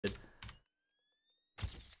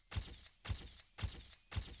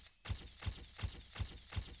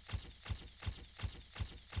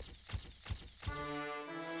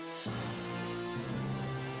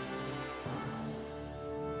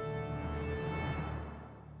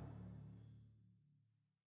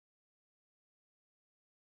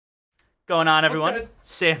Going on, everyone? Okay.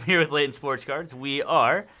 Sam here with Layton Sports Cards. We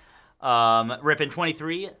are ripping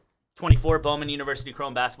 23, 24 Bowman University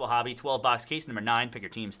Chrome Basketball Hobby, 12-box case number 9, pick your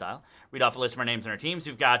team style. Read off a list of our names and our teams.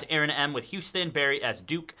 We've got Aaron M. with Houston, Barry S.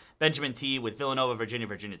 Duke, Benjamin T. with Villanova, Virginia,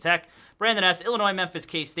 Virginia Tech, Brandon S. Illinois, Memphis,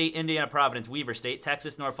 K-State, Indiana, Providence, Weaver State,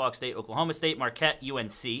 Texas, Norfolk State, Oklahoma State, Marquette,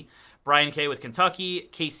 UNC, Brian K. with Kentucky,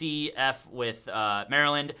 KCF with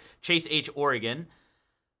Maryland, Chase H. Oregon,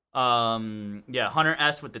 Hunter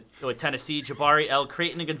S. with Tennessee, Jabari L.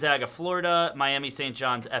 Creighton and Gonzaga, Florida, Miami St.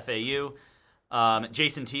 John's, FAU,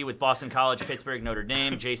 Jason T. with Boston College, Pittsburgh, Notre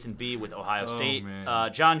Dame, Jason B. with Ohio State,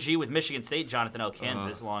 John G. with Michigan State, Jonathan L.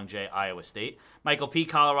 Kansas, Long J. Iowa State, Michael P.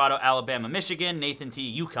 Colorado, Alabama, Michigan, Nathan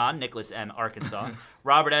T. UConn, Nicholas M. Arkansas,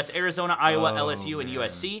 Robert S. Arizona, Iowa, LSU, and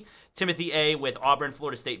USC, Timothy A. with Auburn,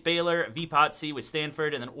 Florida State, Baylor, VPOT C. with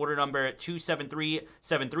Stanford, and then order number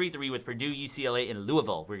 273733 with Purdue, UCLA, and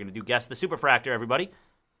Louisville. We're going to do Guess the Superfractor, everybody.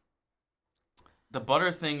 The butter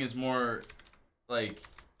thing is more, like,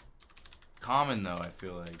 common, though, I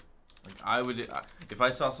feel like. I would, if I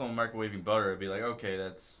saw someone microwaving butter, I'd be like, okay,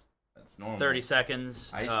 that's normal. 30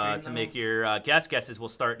 seconds to make your guess. Guesses will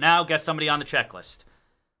start now. Guess somebody on the checklist.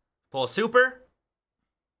 Pull a super.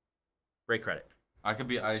 Break credit. I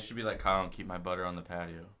should be like Kyle and keep my butter on the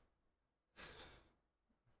patio.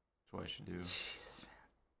 That's what I should do. Jesus,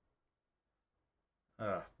 man.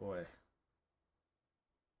 Oh, boy.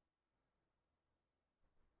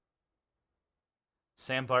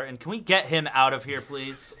 Sam Barton. Can we get him out of here,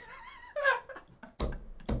 please?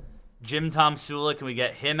 Jim Tom Sula, can we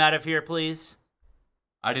get him out of here, please?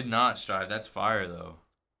 I did not strive. That's fire, though.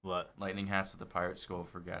 What? Lightning hats with the pirate skull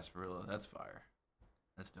for Gasparilla. That's fire.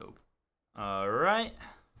 That's dope. All right.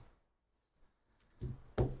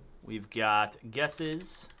 We've got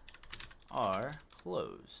guesses are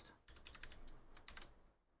closed.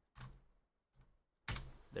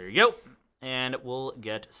 There you go. And we'll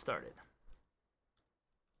get started.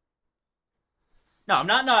 No, I'm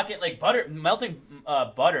not knocking, like, butter, melting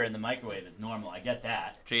butter in the microwave is normal. I get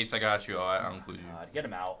that. Chase, I got you. I'll include you. Get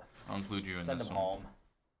him out. I'll include you in Send this him one. home.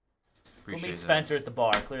 Appreciate Go meet that. Spencer at the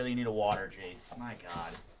bar. Clearly you need a water, Jace. My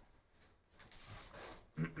God.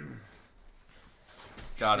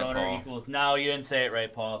 Got it, Stoner Paul. equals. No, you didn't say it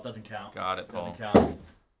right, Paul. It doesn't count. Got it, Paul. Doesn't count.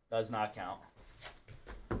 Does not count.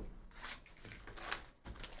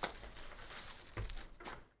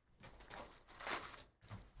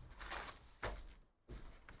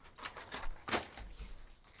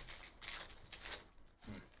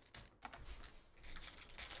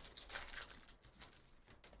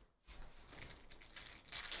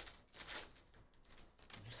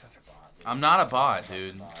 I'm not a bot,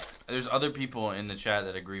 dude. There's other people in the chat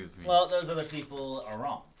that agree with me. Well, those other people are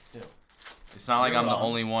wrong, too. It's not like I'm the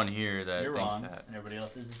only one here that thinks that. And everybody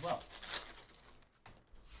else is as well.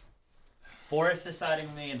 Forrest is siding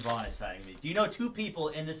with me and Vaughn is siding with me. Do you know two people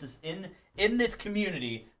in this in this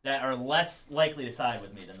community that are less likely to side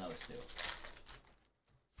with me than those two?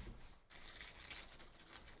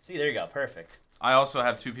 See, there you go. Perfect. I also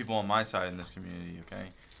have two people on my side in this community, okay?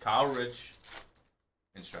 Kyle Rich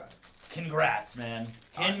and Strive. Congrats, man.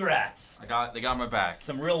 Congrats. They got my back.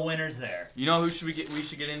 Some real winners there. You know who we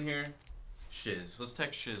should get in here? Shiz. Let's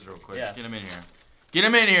text Shiz real quick. Yeah. Get him in here. Get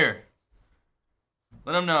him in here.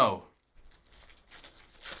 Let him know.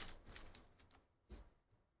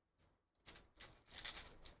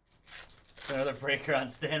 Another breaker on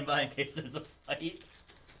standby in case there's a fight.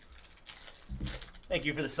 Thank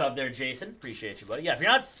you for the sub there, Jason. Appreciate you, buddy. Yeah, if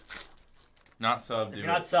you're not sub, if you're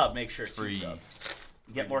not sub, make sure it's free. Sub.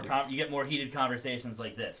 You get more heated conversations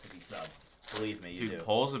like this if you sub. Believe me, you do. Dude,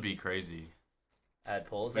 polls would be crazy. Add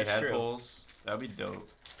polls. We That's had true. polls. That'd be dope.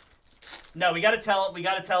 No, we gotta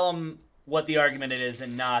tell them what the argument it is,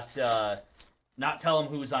 and not tell him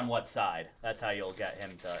who's on what side. That's how you'll get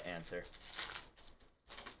him to answer.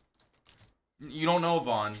 You don't know,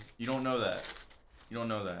 Vaughn. You don't know that. You don't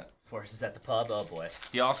know that. Force is at the pub. Oh boy.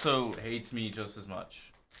 He also hates me just as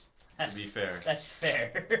much. To be fair. That's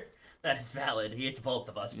fair. That is valid. He hates both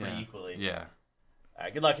of us pretty equally. Yeah. All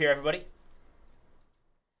right, good luck here, everybody.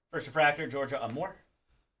 First refractor, Georgia Amore.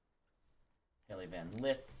 Haley Van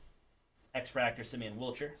Lith. X-Fractor, Simeon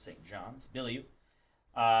Wilcher, St. John's. Billy.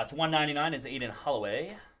 To 199 is Aiden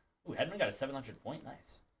Holloway. Ooh, Hedman got a 700-point.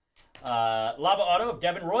 Nice. Lava Auto of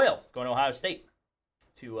Devin Royal, going to Ohio State.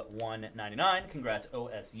 To 199. Congrats,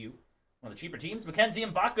 OSU. One of the cheaper teams. Mackenzie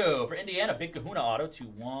Mbako for Indiana. Big Kahuna Auto to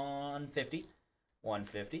 150.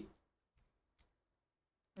 150.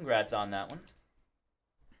 Congrats on that one.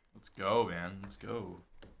 Let's go, man. Let's go.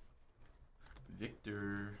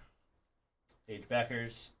 Victor. Paige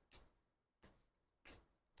Beckers.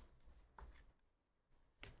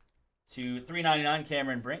 To 399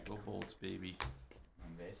 Cameron Brink. Go Bolts, baby.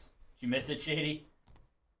 On base. Did you miss it, Shady?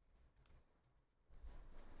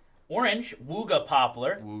 Orange, Wooga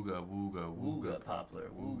Poplar. Wooga Poplar.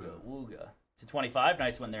 Wooga. To 25.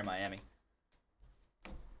 Nice one there, Miami.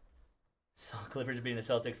 So Clippers are beating the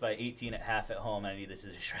Celtics by 18 at half at home. I need this to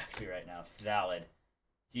distract me right now. Valid.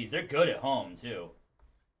 Jeez, they're good at home, too.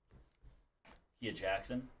 Kia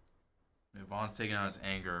Jackson. Vaughn's taking out his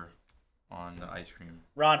anger on the ice cream.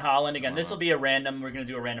 Ron Holland. Again, this will be a random. We're going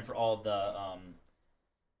to do a random for all the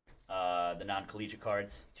non-collegiate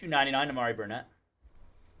cards. $2.99 Amari Burnett.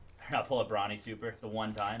 I'll pull a Bronny Super the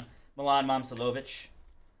one time. Milan Momcilovic.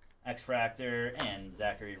 X-Fractor. And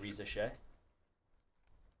Zachary Riza-Shea.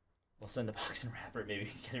 We'll send the box and wrapper. Maybe we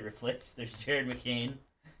can get it replaced. There's Jared McCain.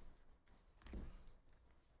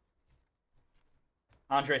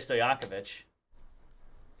 Andrei Stojakovic.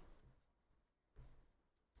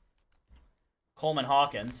 Coleman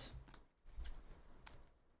Hawkins.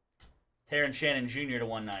 Terrence Shannon Jr. to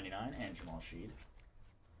 199. And Jamal Sheed.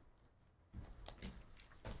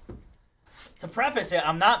 To preface it,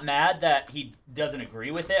 I'm not mad that he doesn't agree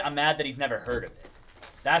with it. I'm mad that he's never heard of it.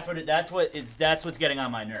 That's what's getting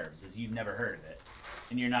on my nerves, is you've never heard of it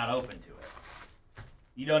and you're not open to it.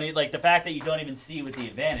 You don't need, like, the fact that you don't even see what the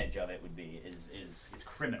advantage of it would be is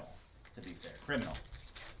criminal, to be fair. Criminal.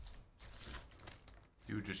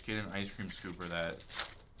 Dude, just get an ice cream scooper that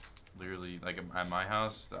literally, like at my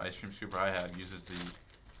house, the ice cream scooper I have uses the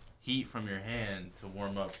heat from your hand to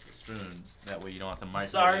warm up the spoon. That way you don't have to microwave.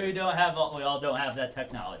 Sorry, we all don't have that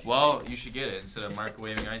technology. Well, you should get it instead of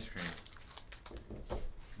microwaving ice cream.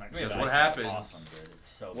 Because what happens? Awesome, dude. It's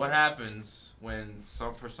so what good. happens when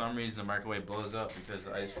for some reason the microwave blows up because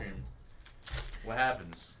the ice cream? What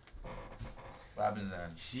happens? What happens then?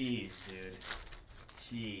 Jeez, dude.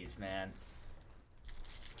 Jeez, man.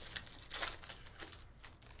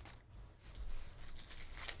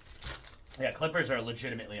 Yeah, Clippers are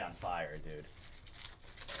legitimately on fire, dude.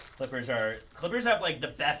 Clippers have like the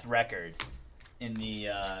best record in the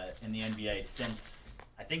NBA since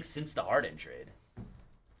the Harden trade.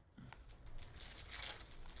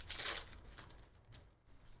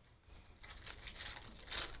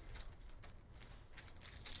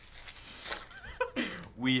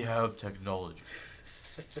 We have technology.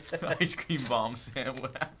 Ice cream bomb, Sam.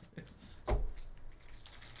 What happens?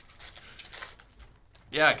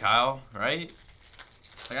 Yeah, Kyle, right?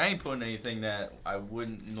 Like, I ain't putting anything that I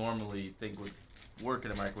wouldn't normally think would work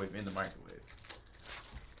in a microwave in the microwave.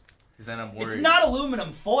 Because then I'm worried. It's not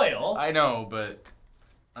aluminum foil. I know, but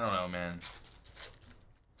I don't know, man.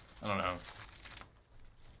 I don't know.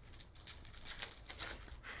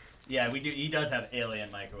 Yeah, we do. He does have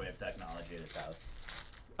alien microwave technology at his house.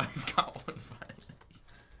 I've got one finally.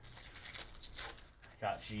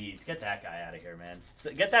 God, jeez, get that guy out of here, man.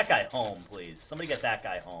 Get that guy home, please. Somebody get that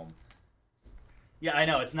guy home. Yeah, I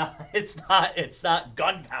know it's not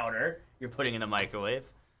gunpowder you're putting in a microwave.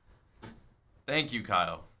 Thank you,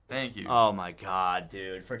 Kyle. Thank you. Oh my God,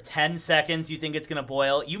 dude! For 10 seconds, you think it's gonna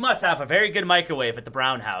boil? You must have a very good microwave at the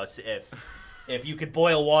Brown house if you could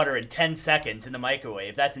boil water in 10 seconds in the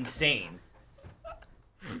microwave. That's insane.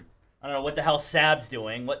 I don't know what the hell Sab's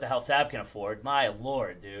doing. What the hell Sab can afford? My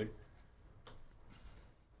lord, dude.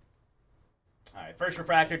 All right, first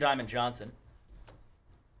refractor, Diamond Johnson.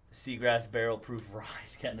 Seagrass barrel-proof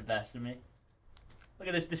rye's getting the best of me. Look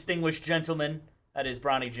at this distinguished gentleman. That is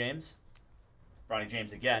Bronny James. Bronny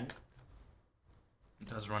James again. It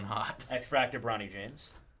does run hot. X-Fractor, Bronny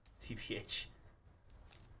James. TPH.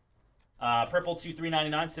 Purple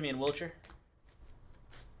 2/399, Simeon Wilcher.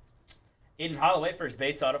 Aiden Holloway, first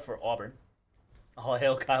base auto for Auburn. All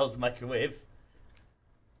hail Kyle's microwave.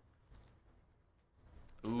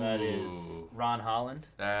 Ooh. That is Ron Holland.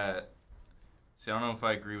 See, I don't know if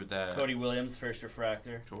I agree with that. Cody Williams, first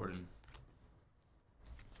refractor. Jordan.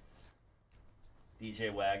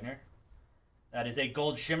 DJ Wagner. That is a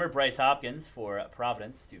gold shimmer, Bryce Hopkins for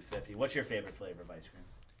Providence, 250. What's your favorite flavor of ice cream?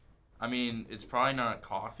 I mean, it's probably not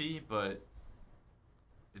coffee, but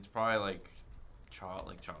it's probably like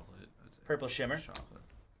chocolate. I'd say. Purple shimmer.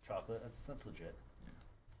 Chocolate. That's legit.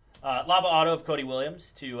 Yeah. Lava auto of Cody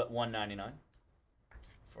Williams to 199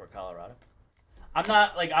 for Colorado. I'm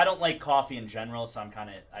not I don't like coffee in general, so I'm kind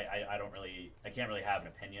of I can't really have an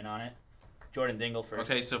opinion on it. Jordan Dingle first.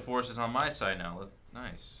 Okay, so Force is on my side now.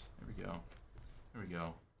 Nice. There we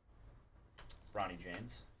go. Bronny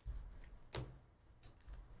James.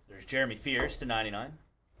 There's Jeremy Fierce to 99.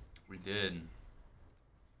 We did.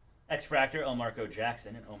 X-Fractor, Elmarco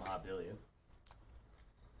Jackson, and Omaha Billieu.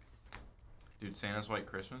 Dude, Santa's White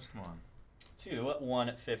Christmas? Come on.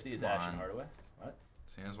 150 is Ashton Hardaway. What?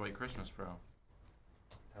 Santa's White Christmas, bro.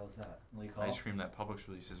 How's that? What do you call Ice cream that Publix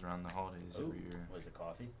releases around the holidays every year. What is it,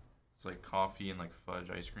 coffee? It's like coffee and like fudge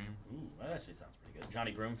ice cream. Ooh, that actually sounds pretty good.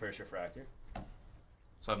 Johnny Broom, First Refractor.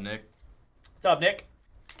 What's up, Nick? What's up, Nick?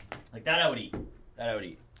 Like that I would eat. That I would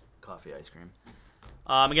eat. Coffee ice cream.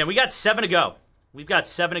 Again, we got 7 to go. We've got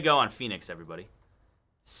 7 to go on Phoenix, everybody.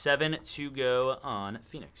 7 to go on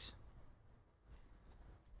Phoenix.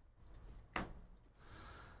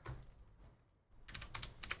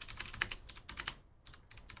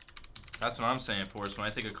 That's what I'm saying, Forrest. When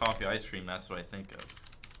I think of coffee ice cream, that's what I think of.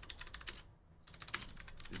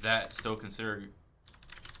 Is that still considered?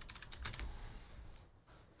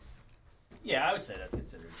 Yeah, I would say that's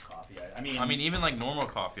considered coffee. I mean, even like normal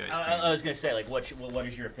coffee ice cream. I was gonna say, like, what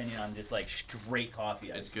is your opinion on just like straight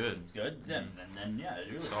coffee ice cream? It's good. It's good. Then yeah,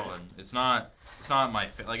 it's really solid. Good. It's not my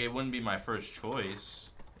like it wouldn't be my first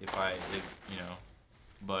choice if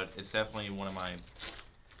but it's definitely one of my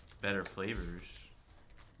better flavors.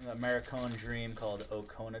 Americone Dream called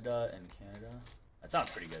Oconada in Canada. That sounds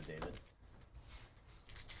pretty good, David.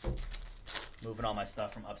 Moving all my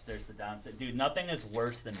stuff from upstairs to downstairs. Dude, nothing is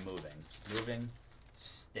worse than moving. Moving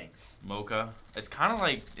stinks. Mocha. It's kind of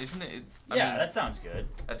like, isn't it? I mean, that sounds good.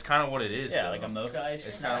 That's kind of what it is. Yeah, though. like a mocha ice cream.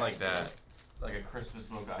 It's kind of like that. Like a Christmas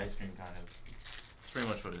mocha ice cream kind of. It's pretty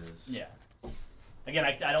much what it is. Yeah. Again,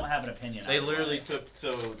 I don't have an opinion. They literally took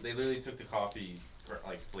the coffee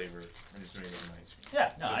like flavor and just made it an ice cream.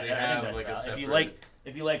 Yeah, no, I think that's like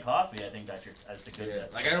if you like coffee, I think that's a good. Yeah.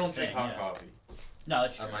 Like I don't drink hot coffee. No,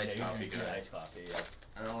 that's true. I'm iced coffee guy. Iced coffee.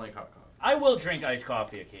 Yeah. I don't like hot coffee. I will drink iced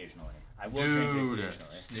coffee occasionally. I will drink it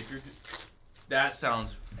occasionally. Snickers. That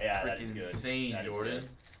sounds that is good. Insane, that Jordan. Good.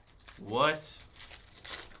 What?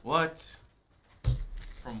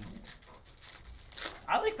 From.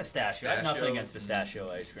 I like pistachio. I have nothing against pistachio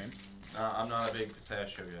ice cream. I'm not a big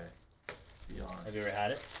pistachio guy. To be honest. Have you ever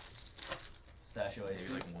had it? Pistachio ice cream.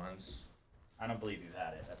 Maybe like once. I don't believe you've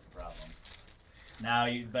had it. That's the problem. Now,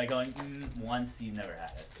 by going once, you've never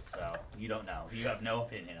had it, so you don't know. You have no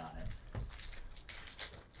opinion on it.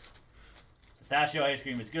 Pistachio ice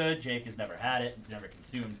cream is good. Jake has never had it. He's never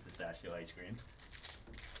consumed pistachio ice cream.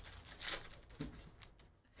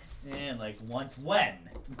 And like once,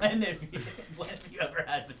 when? When have you ever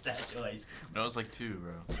had pistachio ice cream? No, it was like 2,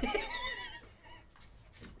 bro.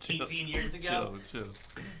 18 years ago? Chill.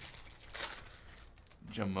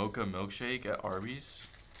 Jamocha milkshake at Arby's?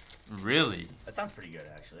 Really? That sounds pretty good,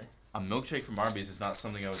 actually. A milkshake from Arby's is not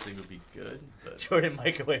something I would think would be good. But Jordan,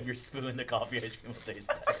 microwave your spoon. The coffee ice cream will taste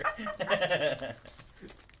better.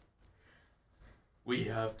 We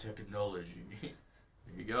have technology.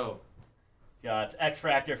 There you go. Yeah, it's X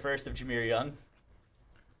Factor first of Jameer Young.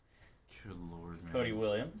 Good lord, man. Cody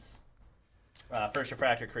Williams. First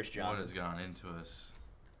refractor, Chris Johnson. What has gone into us?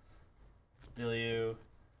 Billy.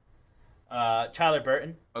 Tyler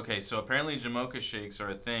Burton. Okay, so apparently Jamocha shakes are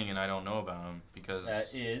a thing, and I don't know about them because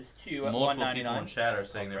that is two at multiple people in chat are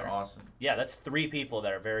saying they're awesome. Yeah, that's 3 people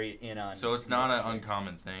that are very in on. So it's not an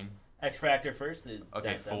uncommon thing. X Factor first is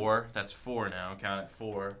okay. 4. That's 4 now. Count it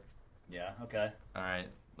 4. Yeah. Okay. All right.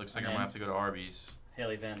 Looks like I'm gonna have to go to Arby's.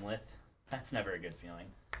 Haley Van Lith. That's never a good feeling.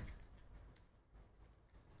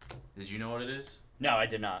 Did you know what it is? No, I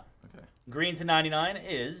did not. Okay. Green to 99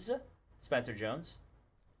 is Spencer Jones.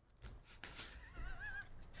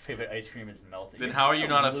 Favorite ice cream is melted. Then how are you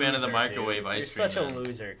not a fan of the microwave ice cream? You're such a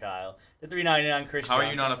loser, Kyle. The $3.99 Chris How Johnson.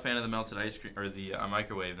 are you not a fan of the melted ice cream or the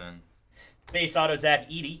microwave then? Base auto Zach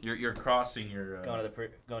Edey. You're crossing your going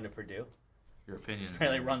to Purdue. Your opinions.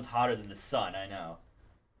 Apparently runs hotter than the sun. I know.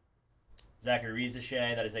 Zachary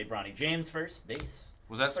Rizashay. That is a Bronny James first base.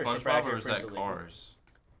 Was that SpongeBob or was that Cars?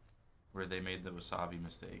 Where they made the wasabi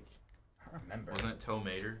mistake. I don't remember. Wasn't it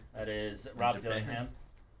Tomater? That is Rob Dillingham.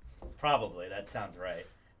 Probably. That sounds right.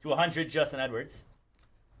 To 100, Justin Edwards.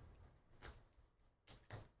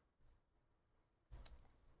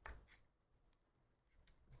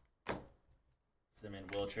 Simon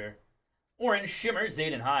Wilcher. Orange Shimmer,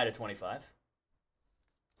 Zayden High to 25.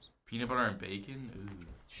 Peanut butter and bacon? Ooh.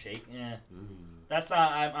 Shake? Yeah. Ooh. That's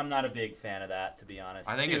not. I'm not a big fan of that, to be honest.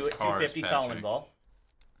 I think it's Cars. 250 Solomon Ball.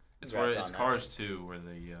 It's where it's Cars 2, where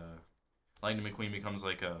the Lightning McQueen becomes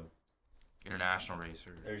like a international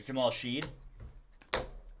racer. There's Jamal Sheed.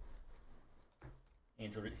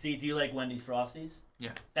 Angel. See, do you like Wendy's Frosties? Yeah.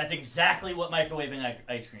 That's exactly what microwaving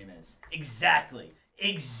ice cream is. Exactly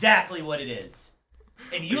what it is.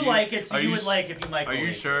 And you like it, so you would like if you microwave. Are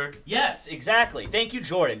you sure? Yes, exactly. Thank you,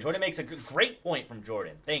 Jordan. Jordan makes a great point from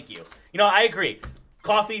Jordan. Thank you. You know, I agree.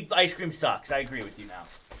 Coffee ice cream sucks. I agree with you now.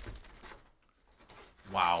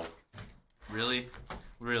 Wow. Really?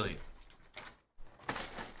 Really?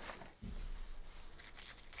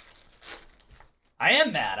 I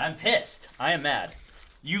am mad. I'm pissed. I am mad.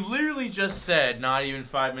 You literally just said not even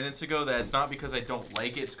 5 minutes ago that it's not because I don't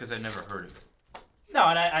like it, it's because I've never heard of it. No,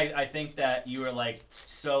 and I think that you were like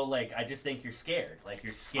so like I just think you're scared. Like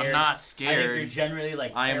you're scared. I'm not scared. I think you're generally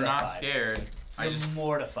like terrified. I am not scared. You're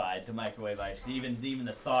mortified to microwave ice cream. Even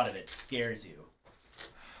the thought of it scares you.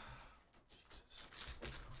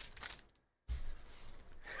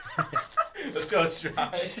 Let's go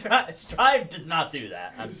Strive. Strive does not do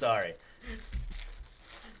that. I'm sorry.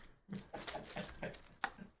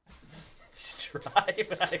 Strive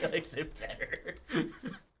likes it better.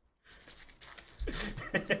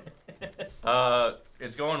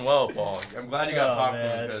 It's going well, Paul. I'm glad you got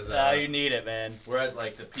popcorn because you need it, man. We're at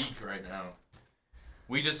like the peak right now.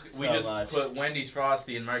 We just put Wendy's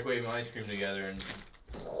Frosty and microwave ice cream together and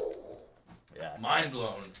mind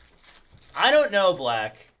blown. I don't know,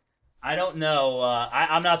 Black. I don't know.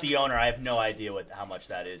 I'm not the owner. I have no idea how much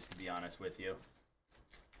that is, to be honest with you.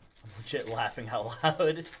 I'm legit laughing out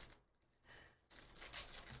loud.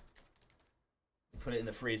 Put it in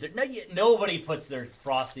the freezer. No, nobody puts their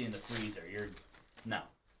Frosty in the freezer.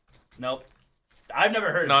 Nope. I've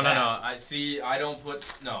never heard of that. No. I don't put.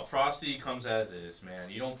 No, Frosty comes as is, man.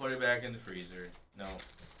 You don't put it back in the freezer. No.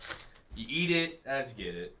 You eat it as you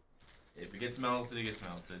get it. If it gets melted, it gets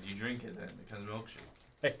melted. You drink it, then it becomes milkshake.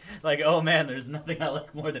 Like, oh man, there's nothing I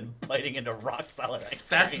like more than biting into rock solid ice cream.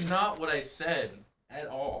 That's not what I said at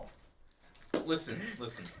all. Listen.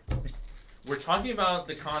 We're talking about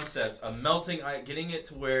the concept of melting, getting it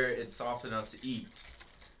to where it's soft enough to eat.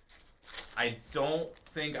 I don't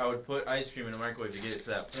think I would put ice cream in a microwave to get it to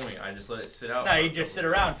that point. I just let it sit out. No, you just sit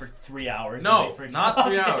around for 3 hours. No, not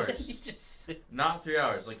 3 hours. Not 3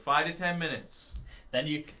 hours. Like 5 to 10 minutes. Then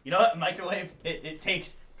you know what? Microwave. It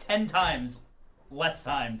takes 10 times less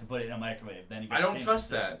time to put it in a microwave. Then you get I don't trust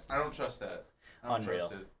that. I don't trust that.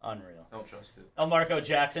 Unreal. Don't trust it. Elmarco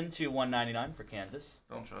Jackson to 199 for Kansas.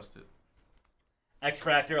 Don't trust it.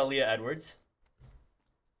 X-Fractor, Aaliyah Edwards.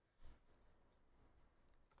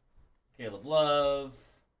 Caleb Love.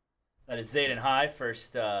 That is Zayden High,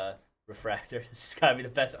 first refractor. This has got to be the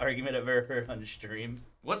best argument I've ever heard on the stream.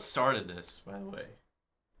 What started this, by the way?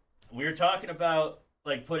 We were talking about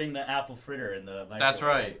like putting the apple fritter in the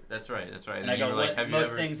microwave. That's right. And I go, like,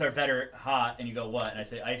 most things are better hot, and you go, what? And I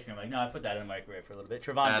say ice cream. I'm like, no, I put that in the microwave for a little bit.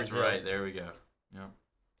 Trevon That's Brazil. right. There we go. Yeah.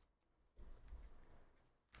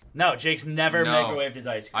 No, Jake's never microwaved his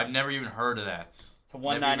ice cream. I've never even heard of that. So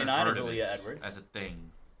 199 is Aaliyah Edwards. As a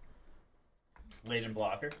thing. Layton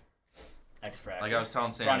Blocker. X-Fractor. Like I was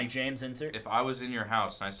telling Sam. Ronnie James insert. If I was in your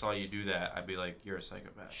house and I saw you do that, I'd be like, you're a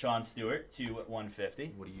psychopath. Sean Stewart to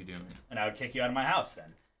 150. What are you doing? And I would kick you out of my house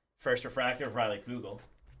then. First refractor of Riley Kugel.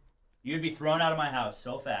 You'd be thrown out of my house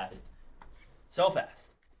so fast. So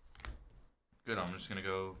fast. Good, I'm just going to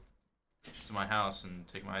go to my house and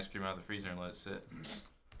take my ice cream out of the freezer and let it sit.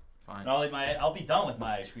 Fine. I'll be done with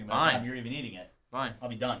my ice cream by the time you're even eating it. Fine. I'll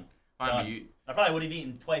be done. Fine. Done. I probably would have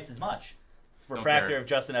eaten twice as much. Refractor of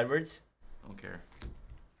Justin Edwards. Don't care.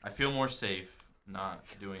 I feel more safe not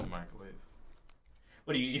doing the microwave.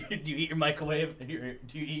 What do you eat your microwave? Do you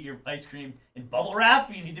eat your ice cream in bubble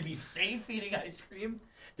wrap? You need to be safe eating ice cream.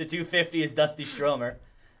 The 250 is Dusty Stromer.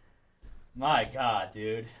 My God,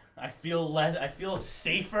 dude. I feel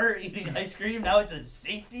safer eating ice cream. Now it's a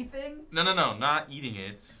safety thing? No, not eating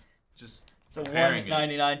it. Just it's a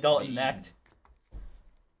 199 Dalton Necht.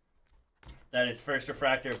 That is first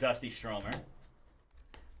refractor of Dusty Stromer.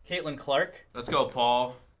 Caitlin Clark. Let's go,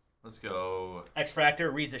 Paul. Let's go.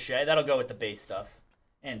 X-Fractor, Reza Shea. That'll go with the base stuff.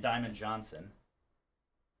 And Diamond Johnson.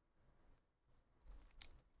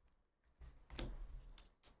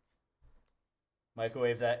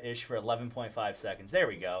 Microwave that ish for 11.5 seconds. There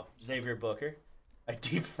we go. Xavier Booker. I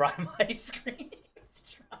deep fry my ice cream.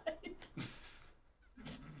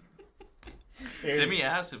 Timmy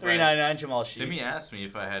asked if $3.99 Jamal Sheep. Timmy asked me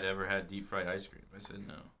if I had ever had deep fried ice cream. I said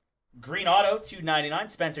no. Green Auto, $2.99.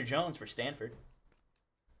 Spencer Jones for Stanford.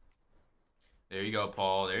 There you go,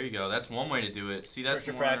 Paul. There you go. That's one way to do it. See, that's First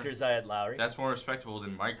refractor, Zayed Lowry. That's more respectable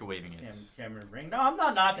than microwaving it. Cameron Ring. No, I'm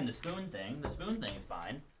not knocking the spoon thing. The spoon thing is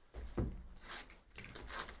fine.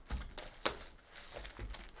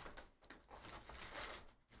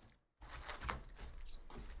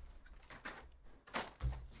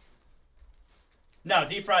 No,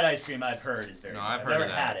 deep fried ice cream I've heard is very good. I've heard of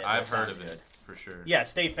that. Had it, I've heard of it, for sure. Yeah,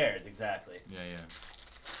 State Fairs, exactly. Yeah.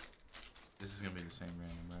 This is going to be the same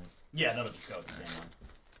random, right? Yeah, that'll just go with the same one.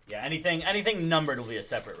 Yeah, anything numbered will be a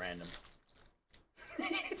separate random.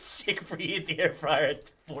 Shake free at the air fryer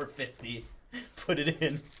at 450. Put it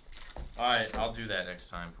in. Alright, I'll do that next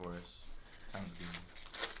time for us. Sounds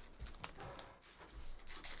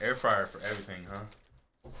good. Air fryer for everything, huh?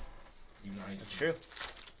 You nice. That's true.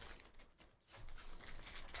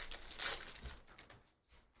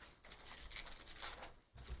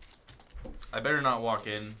 I better not walk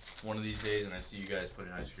in one of these days and I see you guys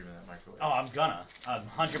putting ice cream in that microwave. Oh, I'm gonna. I'm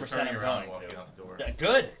 100% I'm going to. Out the door.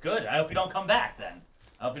 Good, good. I hope you don't come back then.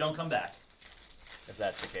 I hope you don't come back. If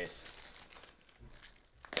that's the case.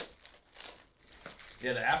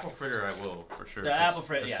 Yeah, the apple fritter I will, for sure. The apple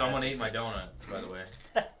fritter, yeah. Someone ate my donut, by the way.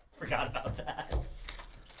 Forgot about that.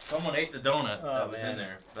 Someone ate the donut that was in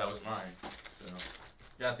there. That was mine. So,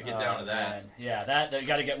 you have to get down to that. Man. Yeah, that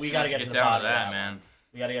we gotta get to the bottom of that, man.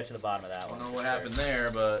 We gotta get to the bottom of that one. I don't know what happened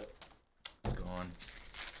there, but it's gone.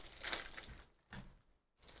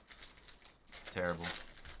 Terrible.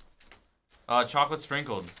 Chocolate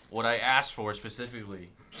sprinkled. What I asked for specifically.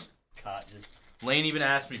 God, just... Lane even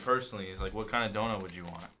asked me personally. He's like, "What kind of donut would you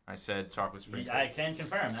want?" I said, "Chocolate sprinkled." I can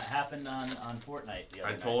confirm that happened on Fortnite the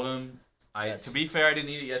other night. I told him. Yes. To be fair, I didn't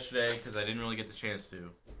eat it yesterday because I didn't really get the chance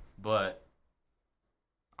to, but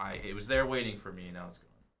it was there waiting for me, and now it's gone.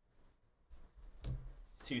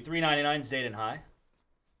 To $3.99 Zayden High.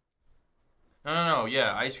 No.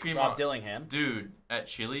 Yeah, ice cream. Rob Dillingham. Dude, at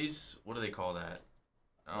Chili's, what do they call that?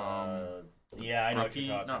 Yeah, I know what you're talking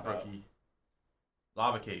about. Not brookie.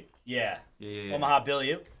 Lava cake. Yeah. Yeah. Omaha Bill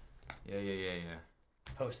you. Yeah.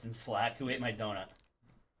 Post in Slack. Who ate my donut?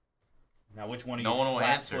 Now, which one of no you one will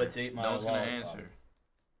answer. Ate my no one's going to answer.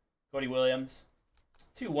 Cody Williams.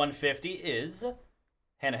 To 150 is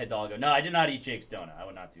Hannah Hidalgo. No, I did not eat Jake's donut. I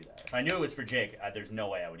would not do that. If I knew it was for Jake, there's no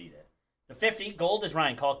way I would eat it. The 50, gold is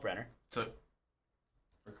Ryan Kalkbrenner. So,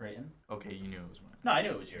 for Creighton. Okay, you knew it was mine. No, I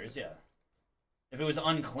knew it was yours, yeah. If it was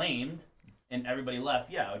unclaimed and everybody left,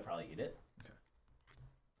 yeah, I would probably eat it. Okay.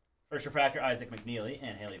 First refractor, Isaac McNeely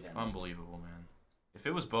and Haley Van. Unbelievable, man. If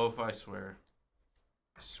it was Bofa, I swear.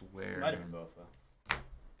 It might have been Bofa.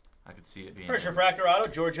 I could see it being. First refractor auto,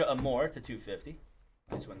 Georgia Amore to 250.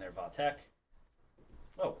 Nice one there, Vatek.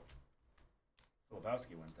 Oh.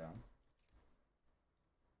 Filipowski went down.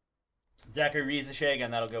 Zachary Rieseshay,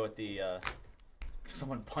 again, that'll go with the,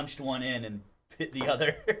 someone punched one in and hit the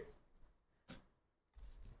other.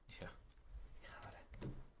 Yeah.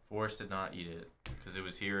 God. Forrest did not eat it because it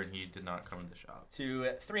was here and he did not come to the shop.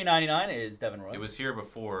 To $3.99 is Devin Roy. It was here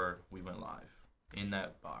before we went live in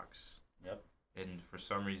that box. Yep. And for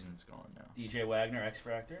some reason, it's gone now. DJ Wagner,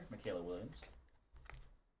 X-Fractor, Michaela Williams.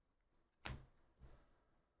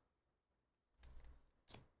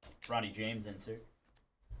 Ronnie James insert.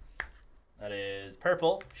 That is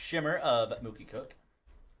purple shimmer of Mookie Cook.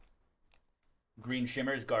 Green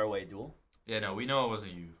shimmer is Garway Duel. Yeah, no, we know it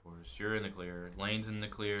wasn't you, Forrest. You're in the clear. Lane's in the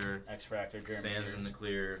clear. X-Fractor, Jeremy Sam's Pierce. in the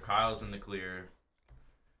clear. Kyle's in the clear.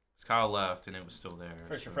 Kyle left, and it was still there.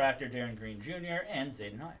 First refractor, Darren Green Jr. and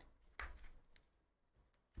Zayden High.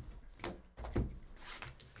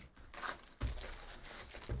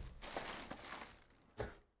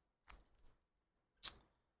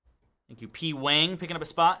 Thank you, P. Wang, picking up a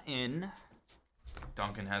spot in.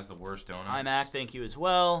 Duncan has the worst donuts. iMac, thank you as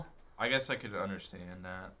well. I guess I could understand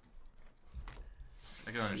that.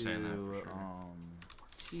 I can understand that for sure.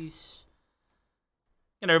 Peace.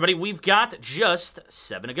 And everybody, we've got just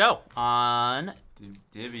 7 to go on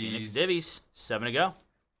Phoenix Divvies. 7 to go.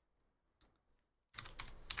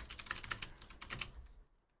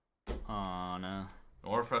 On in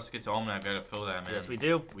order for us to get to Almanac, gotta fill that, man. Yes, we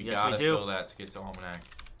do. We gotta fill that to get to Almanac.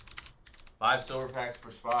 5 silver packs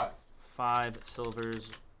per spot. 5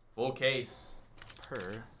 silvers. Full case.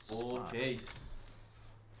 Per Full spot. case.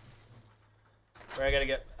 Where I gotta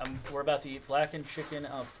get. We're about to eat blackened chicken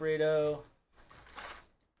Alfredo.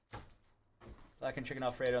 Blackened chicken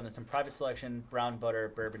Alfredo, and then some private selection brown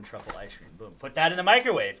butter bourbon truffle ice cream. Boom. Put that in the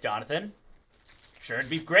microwave, Jonathan. Sure, it'd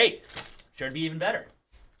be great. Sure, it'd be even better.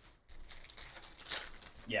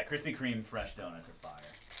 Yeah, Krispy Kreme fresh donuts are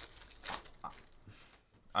fire.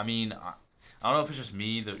 I mean, I don't know if it's just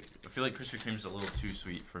me. I feel like Krispy Kreme's a little too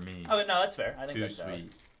sweet for me. Oh, no, that's fair. I think too that's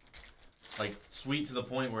sweet. Like, sweet to the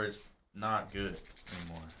point where it's not good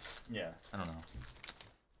anymore. Yeah. I don't know.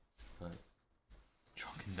 But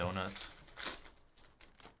Dunkin' Donuts.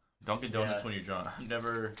 Dunkin' Donuts when you're drunk.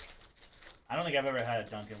 I don't think I've ever had a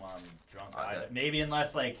Dunkin' while I'm drunk either. Maybe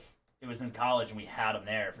unless, like, it was in college and we had them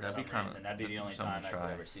there for some reason. That'd be the only time I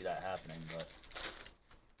could ever see that happening. But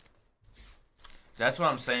that's what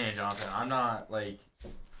I'm saying, Jonathan. I'm not, like...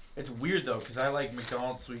 It's weird, though, because I like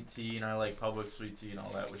McDonald's sweet tea and I like Publix sweet tea and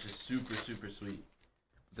all that, which is super, super sweet.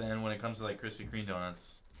 Then when it comes to, like, Krispy Kreme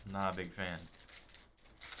donuts, I'm not a big fan.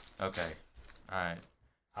 Okay. All right.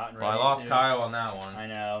 Hot and well, I lost Kyle on that one. I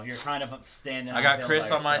know. You're kind of standing I got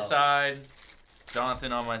Chris on my side,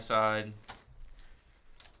 Jonathan on my side.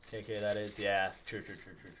 KK, that is. Yeah, true.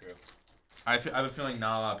 I have a feeling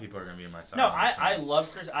not a lot of people are gonna be in my side. No, I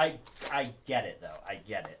love Chris. I get it though. I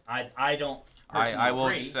get it. I don't. I will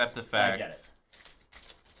agree, accept the fact. I get it.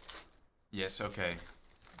 Yes. Okay.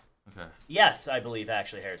 Okay. Yes, I believe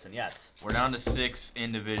actually, Harrison. Yes. We're down to 6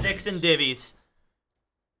 in divisions. 6 in divvies.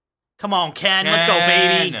 Come on, Ken. Let's go,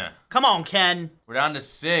 baby. Come on, Ken. We're down to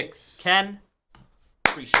 6. Ken.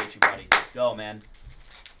 Appreciate you, buddy. Let's go, man.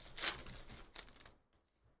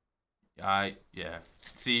 Yeah.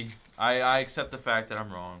 See, I accept the fact that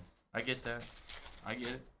I'm wrong. I get that. I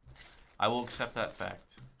get it. I will accept that fact.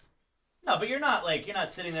 No, but you're not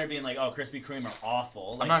sitting there being like, oh, Krispy Kreme are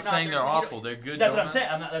awful. Like, I'm not saying they're awful. They're good. That's donuts. what I'm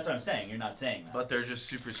saying. That's what I'm saying. You're not saying that. But they're just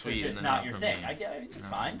super sweet. It's just and not your thing. Me. I get it. It's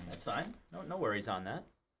fine. That's fine. No worries on that.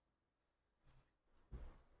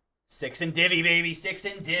 6 in divvy, baby. 6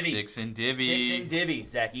 in divvy. 6 in divvy. 6 in divvy.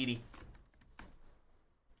 Zach Edey.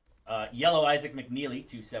 Yellow Isaac McNeely,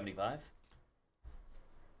 275.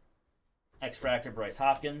 X-Fractor Bryce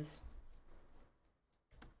Hopkins.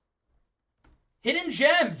 Hidden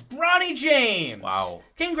Gems, Bronny James. Wow.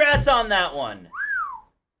 Congrats on that one.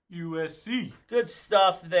 USC. Good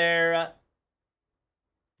stuff there.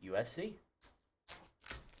 USC.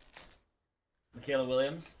 Michaela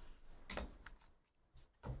Williams.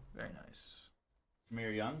 Very nice.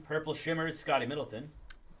 Jameer Young. Purple Shimmers, Scotty Middleton.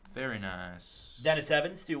 Very nice. Dennis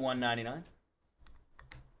Evans to 199.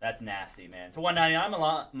 That's nasty, man. To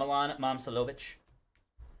 199, Milan Momcilovic.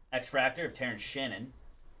 X-Fractor of Terrence Shannon.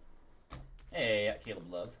 Hey,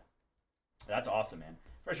 Caleb Love. That's awesome, man.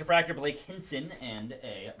 First Refractor, Blake Hinson, and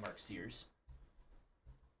a Mark Sears.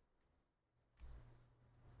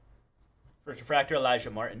 First Refractor,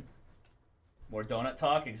 Elijah Martin. More donut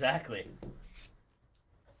talk? Exactly.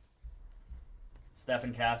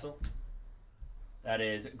 Stephen Castle. That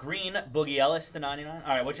is green Boogie Ellis to 99. All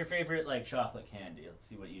right, what's your favorite chocolate candy? Let's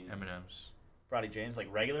see what you. M&M's. Broddy James,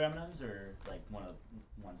 regular M&M's or one of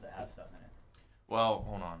the ones that have stuff in it? Well,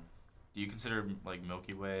 hold on. Do you consider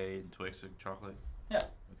Milky Way and Twix a chocolate? Yeah.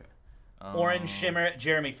 Okay. Orange Shimmer,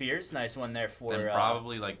 Jeremy Fears, nice one there for. Then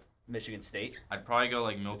probably Michigan State. I'd probably go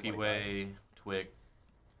Milky Way, Twix.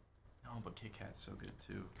 No, but Kit Kat's so good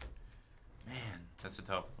too. Man, that's a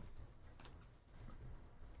tough one.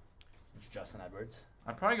 Justin Edwards.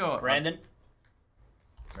 I'd probably go Brandon.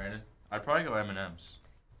 I'd probably go M&M's.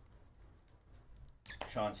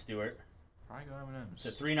 Sean Stewart. Probably go M&M's.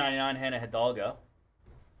 To 399, Hannah Hidalgo.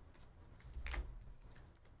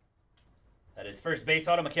 That is first base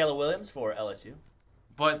auto, Michaela Williams for LSU.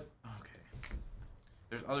 But okay,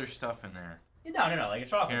 there's other stuff in there. No, like a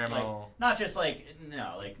chocolate. Caramel. Not just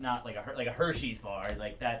not like a Hershey's bar.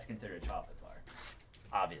 That's considered a chocolate bar.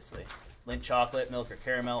 Obviously. Lindt chocolate, milk or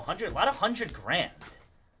caramel. A lot of 100 grand.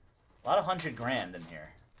 A lot of 100 grand in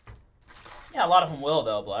here. Yeah, a lot of them will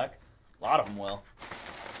though, Black. A lot of them will.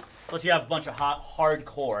 Plus you have a bunch of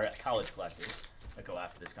hardcore college collectors that go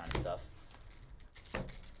after this kind of stuff.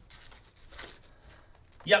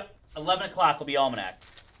 Yep, 11 o'clock will be Almanac.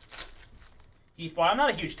 Heath Bar, I'm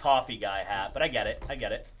not a huge toffee guy, but I get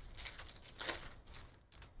it.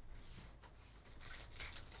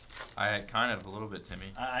 I kind of a little bit,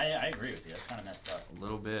 Timmy. I agree with you. That's kind of messed up. A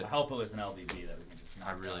little bit. I hope it was an LVB that we can just knock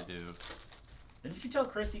I really out. do. Didn't you tell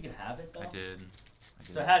Chris you could have it, though? I did.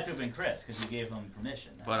 So it had to have been Chris, because you gave him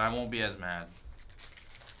permission. But I won't be as mad.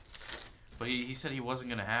 But he said he wasn't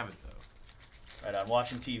going to have it, though. Right on.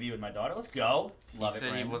 Watching TV with my daughter. Let's go. Love he it, said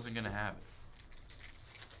Brandon. he wasn't going to have it.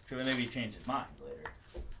 Sure, maybe he changed his mind later.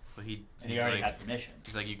 But he already had permission.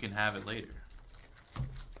 He's like, you can have it later.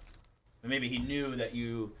 But maybe he knew that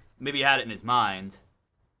you... Maybe he had it in his mind.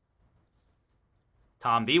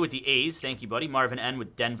 Tom B with the A's. Thank you, buddy. Marvin N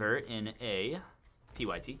with Denver in a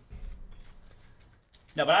PYT.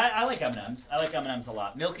 No, but I like M&M's. I like M&M's a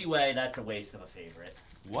lot. Milky Way, that's a waste of a favorite.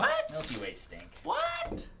 What? Milky Way stink.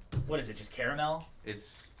 What? What is it, just caramel?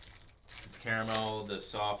 It's caramel, the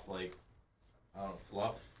soft, I don't know,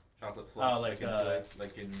 fluff. Chocolate fluff. Oh, like the nougat?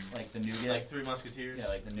 Like Three Musketeers? Yeah,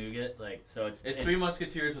 like the nougat. So it's Three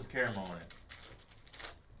Musketeers with caramel in it.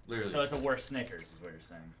 Literally. So it's a worse Snickers, is what you're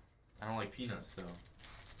saying. I don't like peanuts, though.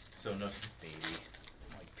 So no. Baby. I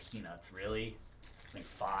don't like peanuts, really?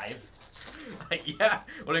 5? Yeah,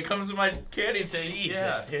 when it comes to my candy taste,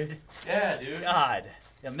 Jesus, dude. Yeah, dude. God.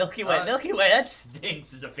 Yeah, Milky Way. Milky Way, that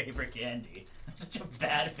stinks as a favorite candy. That's such a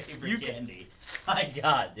bad favorite candy. My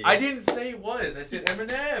God, dude. I didn't say it was. I said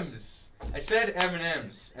M&M's. I said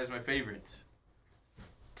M&M's as my favorite.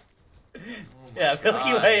 Oh yeah,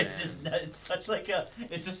 Milky Way is just it's such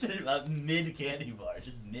it's just a mid candy bar,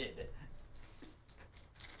 just mid.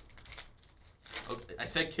 Okay, I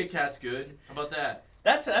said Kit Kat's good. How about that?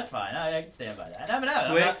 That's fine. I can stand by that.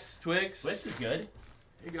 Twix. Twix is good.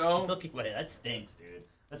 There you go. Milky Way, that stinks, dude.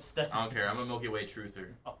 That's. I don't care. I'm a Milky Way truther.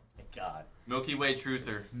 Oh my god. Milky Way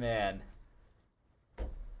truther. Man.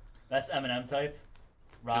 That's M&M type.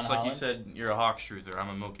 Ron Just like Holland. you said, you're a Hawks truther. I'm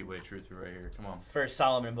a Milky Way truther right here. Come on. First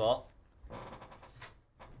Solomon ball.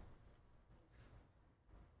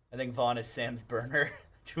 I think Vaughn is Sam's burner.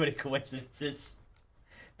 Too many coincidences.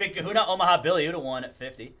 Big Kahuna, Omaha Billy would have won at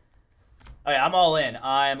 50. Oh yeah, I'm all in.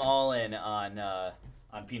 I'm all in on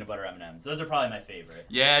peanut butter M&Ms. Those are probably my favorite.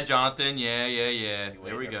 Yeah, Jonathan. Yeah.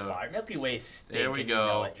 There we go. Fire. Milky Way steak. There we go. You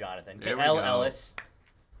know it, Jonathan. There we L. go. Ellis.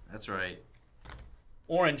 That's right.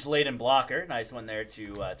 Orange Layton Blocker. Nice one there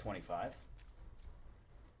to 25.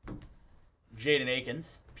 Jaden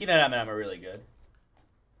Akins. Peanut M&M are really good.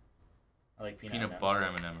 I like peanut M&Ms. butter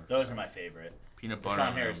M&M. Those are my favorite. Peanut butter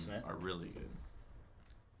Sean M&Ms Smith. are really good.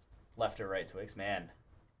 Left or right Twix. Man.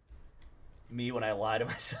 Me when I lie to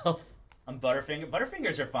myself. I'm Butterfinger.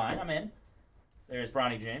 Butterfingers are fine. I'm in. There's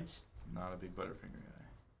Bronny James. Not a big Butterfinger guy.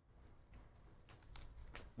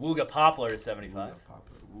 Wooga Poplar to 75.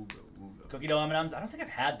 Wooga. Cookie dough M&Ms. I don't think I've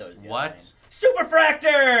had those yet. What?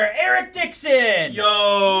 Superfractor! Eric Dixon!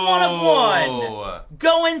 Yo! 1 of 1.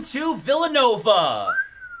 Going to Villanova.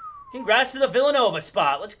 Congrats to the Villanova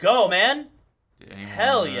spot. Let's go, man. Did anyone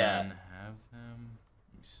Hell yeah. have them?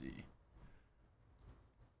 Let me see.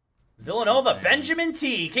 Villanova, Benjamin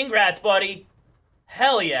T. Congrats, buddy.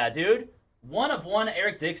 Hell yeah, dude. 1 of 1,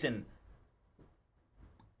 Eric Dixon.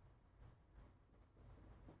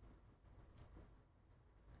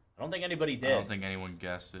 I don't think anybody did. I don't think anyone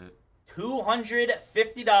guessed it.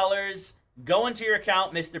 $250 going to your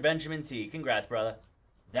account, Mr. Benjamin T. Congrats, brother.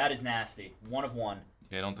 That is nasty. 1 of 1.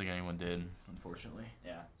 Yeah, I don't think anyone did, unfortunately.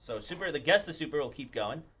 Yeah. So the guess of Super will keep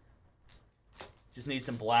going. Just need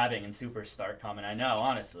some blabbing and Super start coming. I know,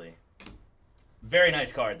 honestly. Very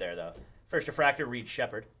nice card there, though. First Refractor, Reed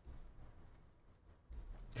Shepard.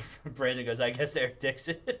 Brandon goes, I guess Eric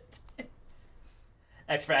Dixon.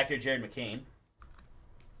 X-Fractor, Jared McCain.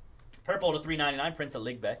 Purple to $3.99, Prince of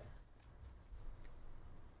Ligbe.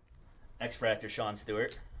 X-Fractor, Sean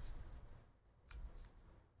Stewart.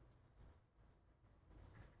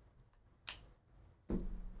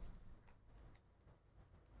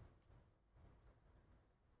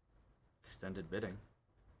 Extended bidding.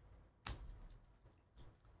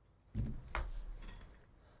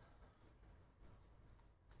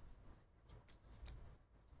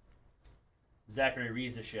 Zachary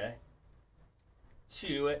Rizashe.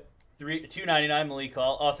 $2.99 Malik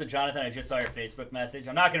Hall. Also, Jonathan, I just saw your Facebook message.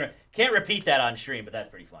 Can't repeat that on stream, but that's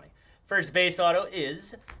pretty funny. First base auto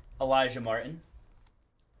is Elijah Martin.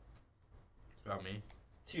 About me.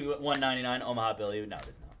 $1.99 Omaha Billy. No, it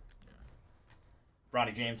is not.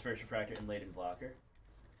 Bronny James, First Refractor, and Layton Blocker.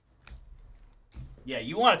 Yeah,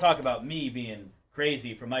 you want to talk about me being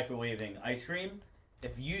crazy for microwaving ice cream?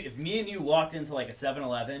 If me and you walked into like a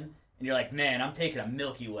 7-Eleven and you're like, man, I'm taking a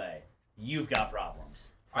Milky Way, you've got problems.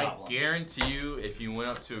 I guarantee you, if you went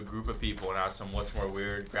up to a group of people and asked them what's more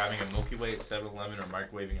weird, grabbing a Milky Way at 7-Eleven or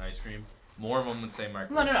microwaving ice cream, more of them would say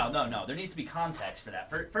microwave. No. There needs to be context for that.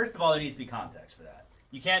 First of all, there needs to be context for that.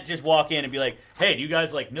 You can't just walk in and be like, hey, do you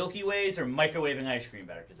guys like Milky Ways or microwaving ice cream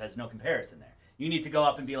better? Because there's no comparison there. You need to go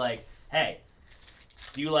up and be like, hey,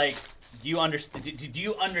 do you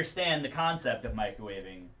understand the concept of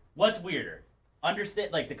microwaving? What's weirder?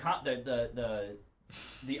 Understand like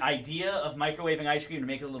the idea of microwaving ice cream to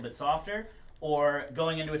make it a little bit softer, or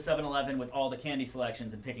going into a 7-Eleven with all the candy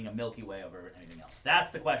selections and picking a Milky Way over anything else?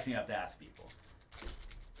 That's the question you have to ask people.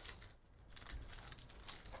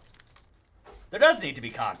 There does need to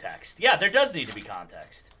be context. Yeah, there does need to be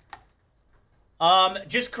context.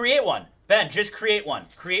 Just create one. Ben, just create one.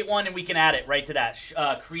 Create one and we can add it right to that.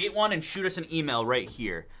 Create one and shoot us an email right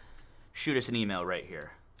here. Shoot us an email right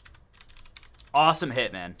here. Awesome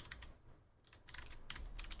hit, man.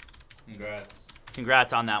 Congrats.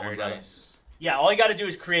 Congrats on that Very one, brother. Nice. Yeah, all you got to do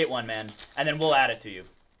is create one, man, and then we'll add it to you.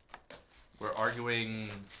 We're arguing.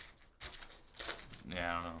 Yeah,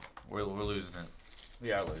 I don't know. We're losing it.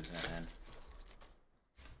 We are losing it, man.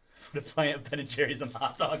 The plant Ben and Jerry's on the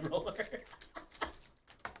hot dog roller.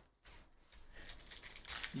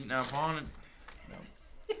 Eating up on it. No.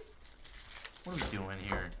 What are we doing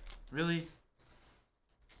here? Really?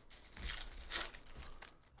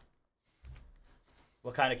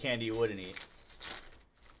 What kind of candy you wouldn't eat?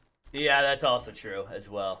 Yeah, that's also true as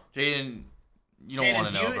well. Jaden, you don't want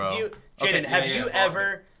to know, bro. Jaden, have you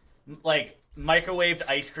ever like microwaved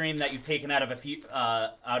ice cream that you've taken out of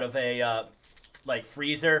a like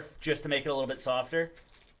freezer just to make it a little bit softer?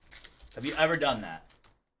 Have you ever done that?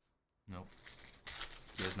 Nope.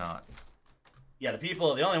 He has not. Yeah,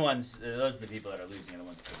 the only ones, those are the people that are losing are the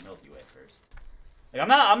ones that put Milky Way first. Like,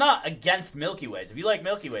 I'm not against Milky Ways. If you like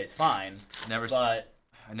Milky Ways, fine. I never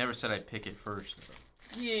said I'd pick it first, though.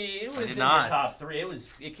 Yeah, it was in your top 3.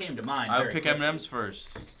 It came to mind. I would pick M&M's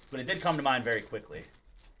first. But it did come to mind very quickly.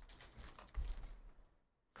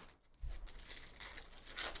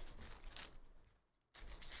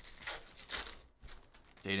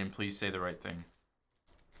 Jaden, please say the right thing.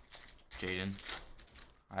 Jaden.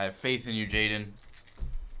 I have faith in you, Jaden.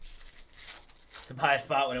 To buy a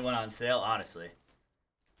spot when it went on sale, honestly.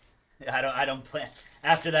 I don't blame.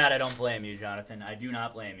 After that, I don't blame you, Jonathan. I do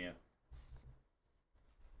not blame you.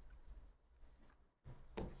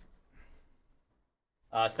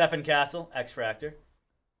 Stephen Castle, X-Fractor.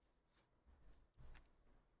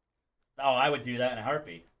 Oh, I would do that in a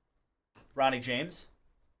heartbeat. Ronnie James.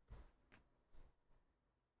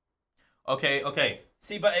 Okay.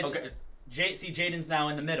 See, but it's Jaden's now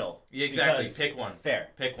in the middle. Yeah, exactly. Pick one. Fair.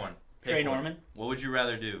 Pick one. Trey Norman. What would you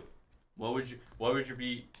rather do? What would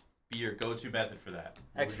be your go-to method for that?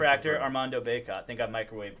 X-Fractor, Armando Bacot. I think I've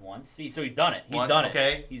microwaved once. See, so he's done it. He's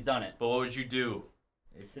done it. But what would you do?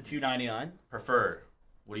 If the $2.99. Prefer.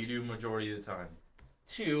 What do you do majority of the time?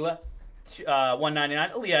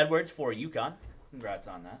 $1.99. Lee Edwards for UConn. Congrats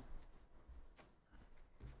on that.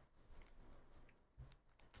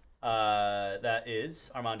 That is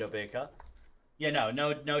Armando Bacot. Yeah,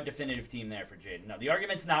 no definitive team there for Jaden. No, the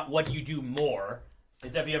argument's not what do you do more.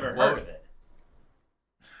 It's have you ever heard of it.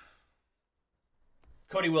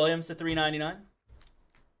 Cody Williams to $3.99.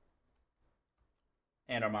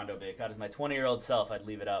 And Armando Bacot. As my 20-year-old self, I'd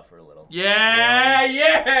leave it out for a little.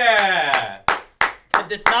 Yeah! But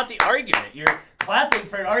that's not the argument. You're clapping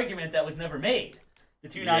for an argument that was never made. The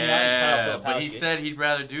 $2.99 is Kyle Filipowski. But he said he'd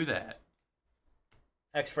rather do that.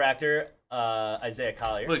 X-Fractor, Isaiah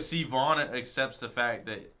Collier. Look, see, Vaughn accepts the fact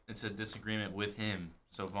that it's a disagreement with him.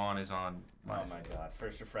 So Vaughn is on my side. My God.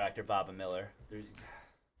 First Refractor, Bob Miller.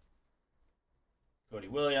 Cody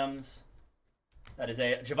Williams. That is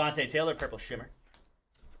a Javante Taylor, Purple Shimmer.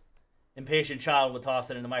 Impatient child will toss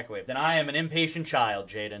it in the microwave. Then I am an impatient child,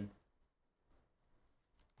 Jaden.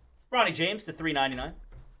 Ronnie James to $3.99,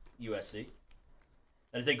 USC.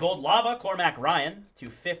 That is a gold lava, Cormac Ryan,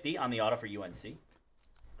 $2.50 on the auto for UNC.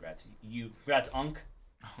 Congrats, Unk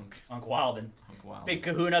Wilden. Big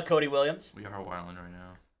Kahuna, Cody Williams. We are wilding right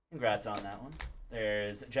now. Congrats on that one.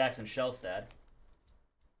 There's Jackson Shellstad,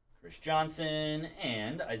 Chris Johnson,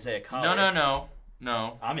 and Isaiah Collier.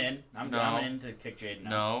 No. I'm in. I'm in to kick Jaden out.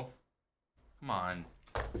 No. Come on.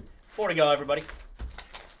 4 to go, everybody.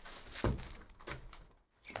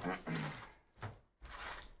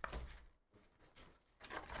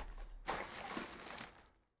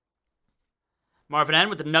 Marvin N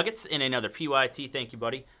with the Nuggets in another PYT. Thank you,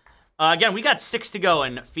 buddy. Again, we got 6 to go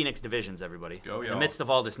in Phoenix divisions, everybody. Go, in the midst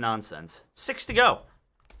of all this nonsense. 6 to go.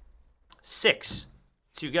 6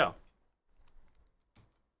 to go.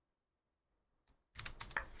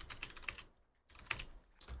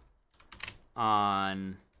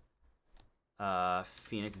 On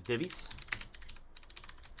Phoenix divvies.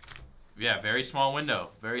 Yeah, very small window.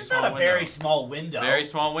 Very small not a window. very small window. Very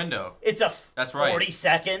small window. It's a That's right. 40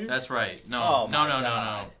 seconds. That's right. No. Oh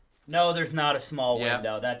No. No, there's not a small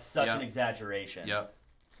window. That's such an exaggeration. Yep.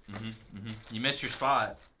 You missed your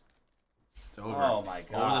spot. It's over. Oh my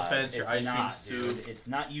God. Over the fence. Your it's ice cream soup. It's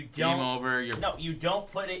not. You don't. Game over. No, you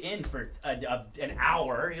don't put it in for an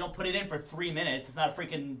hour. You don't put it in for 3 minutes. It's not a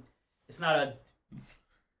freaking. It's not a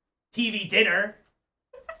TV dinner.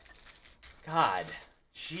 God.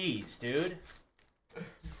 Jeez, dude.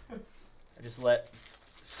 I just let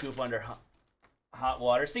scoop under hot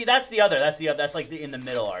water. See, that's the other. That's like the in the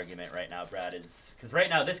middle argument right now, Brad, is because right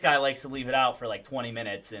now this guy likes to leave it out for like 20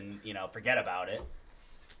 minutes and, forget about it.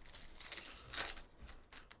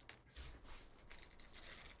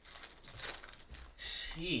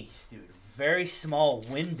 Jeez, dude. Very small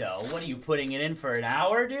window. What are you putting it in for an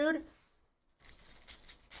hour, dude?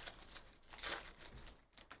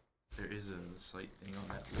 There is a slight thing on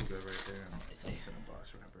that logo right there. It's in a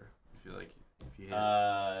box wrapper. I feel like if you hit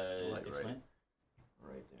the light right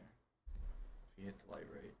there. If you hit the light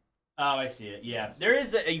right. Oh, I see it. Yeah, there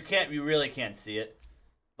is a. You really can't see it,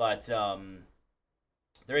 but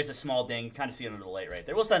there is a small ding. You kind of see it under the light right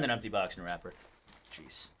there. We'll send an empty box and wrapper.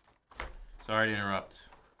 Jeez. Sorry to interrupt.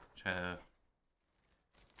 Try to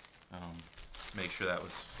make sure that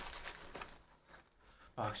was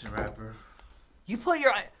box and wrapper. You put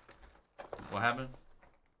your. What happened?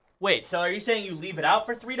 Wait, so are you saying you leave it out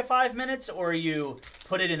for 3 to 5 minutes, or you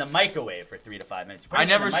put it in the microwave for 3 to 5 minutes? I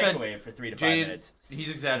never said microwave for 3 to 5 minutes. He's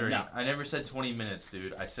exaggerating. No. I never said 20 minutes,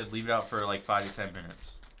 dude. I said leave it out for like 5 to 10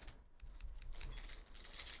 minutes.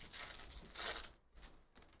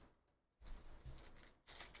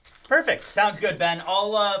 Perfect. Sounds good, Ben.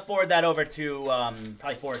 I'll forward that over to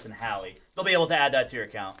probably Forrest and Hallie. They'll be able to add that to your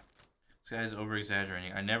account. This guy's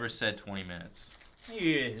over-exaggerating. I never said 20 minutes.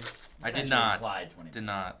 Yes. I did not. Did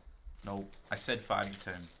not. Nope. I said 5 to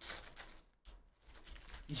 10.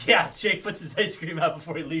 Yeah, Jake puts his ice cream out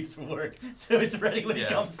before he leaves for work, so it's ready when he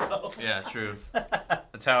comes home. Yeah, true.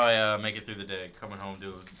 That's how I make it through the day. Coming home,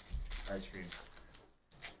 do ice cream.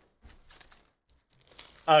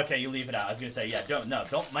 Okay, you leave it out. I was gonna say, yeah,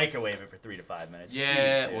 don't microwave it for 3 to 5 minutes.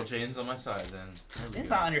 Yeah, jeez, well, Jaden's on my side then. Jaden's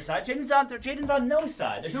not on your side. Jaden's on no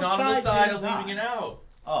side. There's He's no on side. The side of Jaden's leaving it out.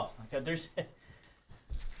 Oh, okay. There's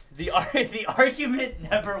the argument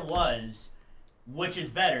never was which is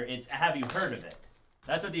better. It's have you heard of it?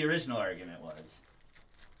 That's what the original argument was.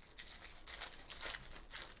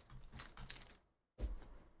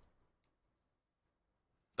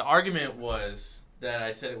 The argument was that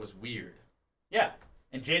I said it was weird. Yeah,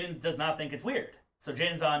 and Jaden does not think it's weird. So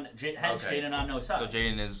Jaden's on, hence okay. Jaden on no side. So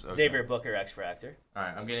Jaden is okay. Xavier Booker, X Fractor. All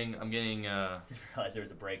right, I'm getting. Didn't realize there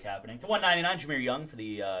was a break happening. To 199, Jameer Young for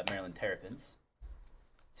the Maryland Terrapins.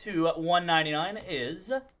 To 199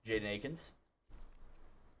 is Jaden Akins.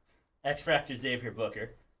 X Fractor Xavier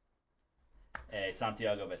Booker. A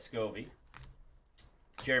Santiago Vescovi.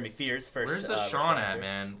 Jeremy Fears first. Where's the Sean at,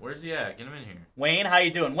 man? Where's he at? Get him in here. Wayne, how you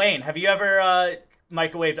doing? Wayne, have you ever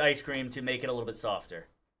microwaved ice cream to make it a little bit softer?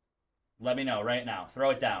 Let me know right now.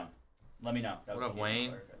 Throw it down. Let me know. That what up, Wayne?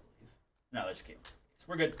 Clark, no, that's Caitlin.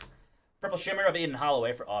 We're good. Purple Shimmer of Aiden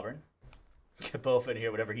Holloway for Auburn. Get Bofa in here,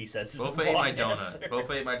 whatever he says. Bofa ate my donut.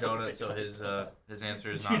 Bofa ate my donut, so his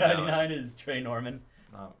answer is not valid. 299 is Trey Norman.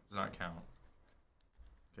 No, does not count.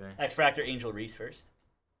 Okay. X Fractor Angel Reese first.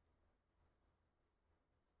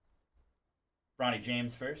 Bronny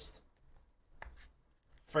James first.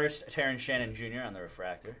 First, Terrence Shannon Jr. on the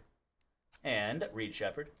refractor. And Reed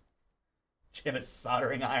Shepard. Jim is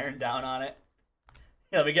soldering iron down on it.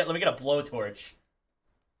 Yeah, let me get a blowtorch.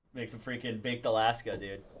 Make some freaking baked Alaska,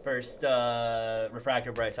 dude. First,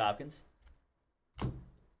 refractor Bryce Hopkins.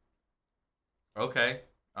 Okay.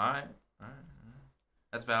 All right.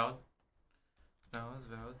 That's valid. That's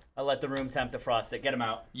valid. I'll let the room temp defrost it. Get him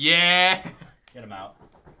out. Yeah. Get him out.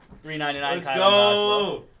 $3.99. Let's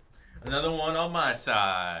go. Another one on my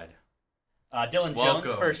side. Dylan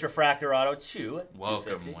Jones, first refractor auto, 2.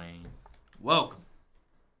 Welcome, Wayne. Welcome.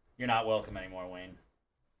 You're not welcome anymore, Wayne.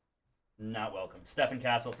 Not welcome. Stephen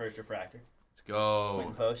Castle, first refractor. Let's go.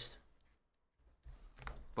 Quentin Post.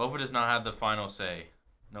 Bofa does not have the final say.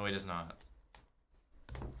 No, he does not.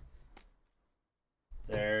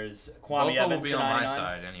 There's Kwame Bofa Evans will be to on 99. my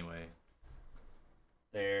side anyway.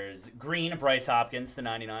 There's Green, Bryce Hopkins to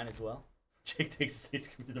 99 as well. Jake takes his ice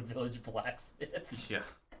cream to the village blacksmith. Yeah.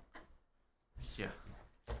 Yeah.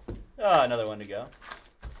 Oh, another one to go.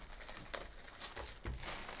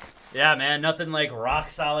 Yeah, man, nothing like rock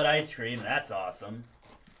solid ice cream. That's awesome.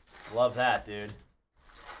 Love that, dude.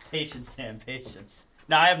 Patience, Sam, patience.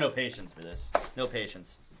 No, I have no patience for this. No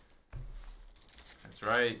patience. That's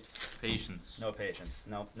right. Patience. No patience.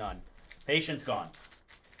 Nope, none. Patience gone.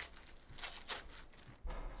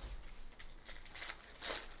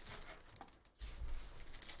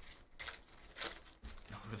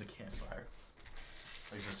 Over the campfire.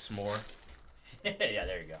 Like a s'more. Yeah,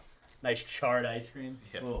 there you go. Nice charred ice cream.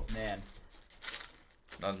 Yeah. Oh, man.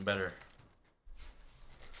 Nothing better.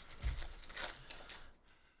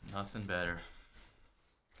 Nothing better.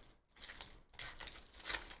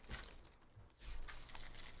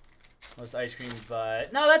 Most ice cream,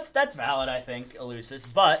 but no, that's valid. I think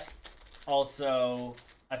Elusis, but also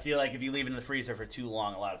I feel like if you leave it in the freezer for too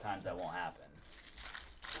long, a lot of times that won't happen.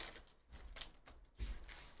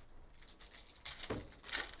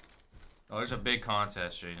 Oh, there's a big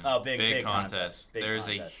contest, Jaden. Oh, big contest. Big there's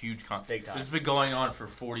contest. a huge contest. Big time. This has been going on for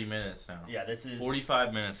 40 minutes now. Yeah, this is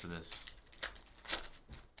 45 minutes of this.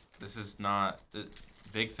 This is not the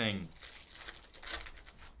big thing.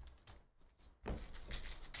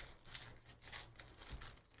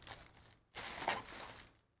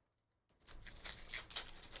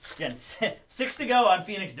 Again, 6 to go on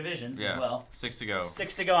Phoenix Divisions as well. 6 to go.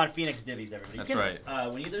 6 to go on Phoenix Divvies, everybody. That's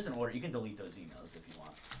right. When there's an order, you can delete those emails if you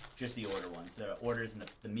want. Just the order ones. The orders and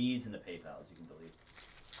the me's and the PayPals you can delete.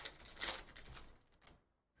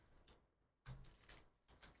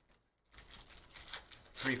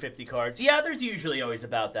 $350 cards. Yeah, there's usually always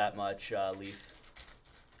about that much, Leaf.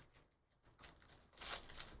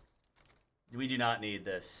 We do not need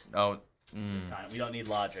this. Oh. We don't need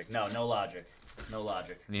logic. No logic. No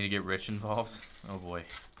logic. Need to get Rich involved? Oh boy.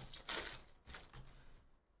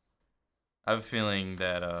 I have a feeling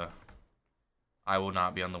that I will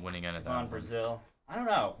not be on the winning end of that one. Brazil. I don't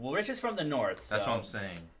know. Well, Rich is from the north. That's so. what I'm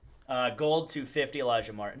saying. Gold 250,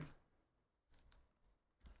 Elijah Martin.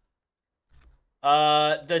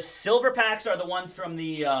 The silver packs are the ones from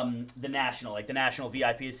the national, like the national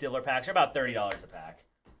VIP silver packs are about $30 a pack.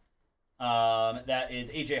 That is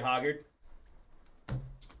AJ Hoggard,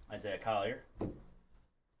 Isaiah Collier,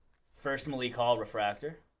 first Malik Hall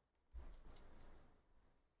refractor,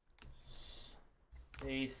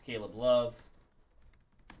 base Caleb Love,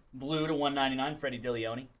 blue to 199 Freddie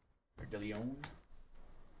DeLeon,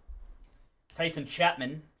 Tyson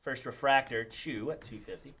Chapman, first refractor 2 at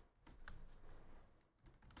 250.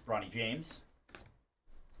 Bronny James.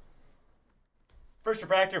 First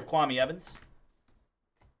refractor of Kwame Evans.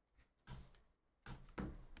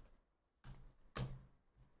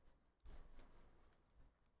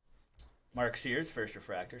 Mark Sears, first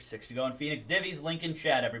refractor. 6 to go in Phoenix. Divvies, link in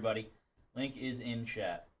chat, everybody. Link is in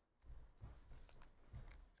chat.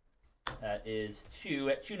 That is 2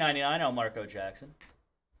 at 299, Elmarco Jackson.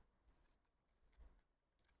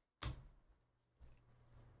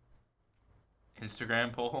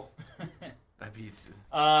 Instagram poll. That beats.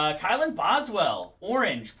 Kylan Boswell,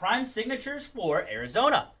 orange, prime signatures for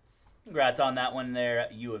Arizona. Congrats on that one there,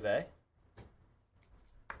 U of A.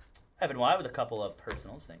 Evan Y with a couple of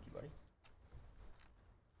personals. Thank you, buddy.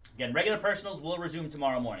 Again, regular personals will resume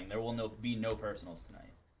tomorrow morning. There will be no personals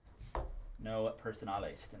tonight. No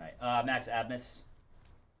personales tonight. Max Abmas,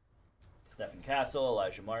 Stephen Castle,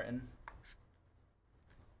 Elijah Martin.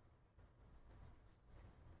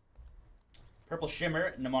 Purple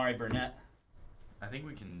Shimmer, Namari Burnett. I think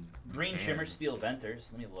we can. Green Shimmer, Steel Venters.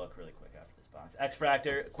 Let me look really quick after this box.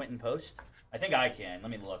 X-Fractor, Quentin Post. I think I can.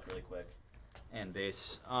 Let me look really quick. And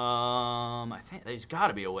base. I think there's got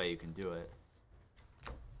to be a way you can do it.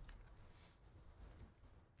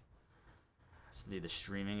 Just need the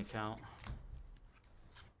streaming account.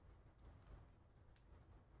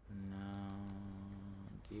 No.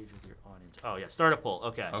 Engage with your audience. Oh, yeah. Start a poll.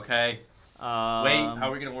 Okay. Okay. Wait, how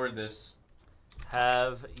are we going to word this?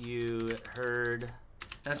 Have you heard?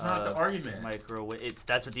 That's not the argument. Microwave.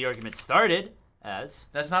 That's what the argument started as.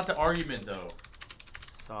 That's not the argument, though.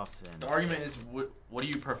 Soften. The argument is what do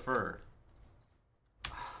you prefer?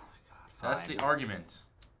 Oh my God. Fine. That's the argument.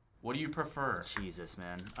 What do you prefer? Jesus,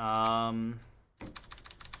 man.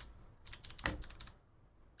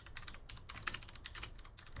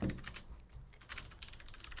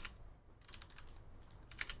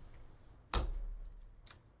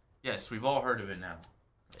 Yes, we've all heard of it now.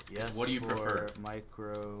 Yes. What do you prefer?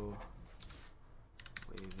 Microwaving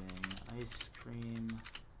ice cream.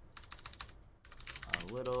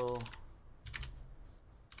 A little.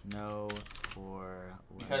 No for.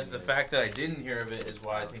 Because the fact that I didn't hear of it is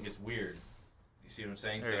why I think it's weird. You see what I'm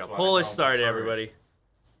saying? There so you go. Poll is started, everybody.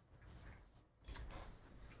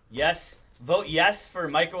 Yes. Vote yes for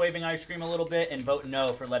microwaving ice cream a little bit, and vote no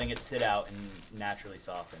for letting it sit out and naturally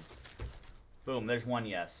soften. Boom, there's one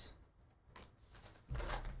yes.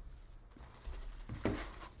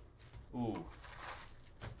 Ooh.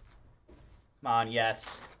 Come on,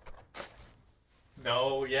 yes.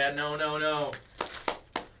 No, yeah, no.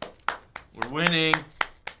 We're winning.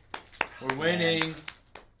 We're winning.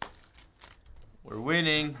 We're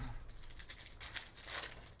winning.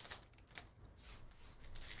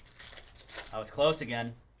 Oh, it's close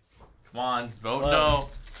again. Come on, vote Close. no.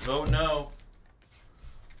 Vote no.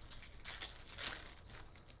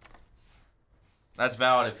 That's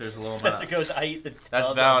valid if there's a low amount. Goes, I eat the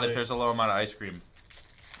That's valid if there's a low amount of ice cream.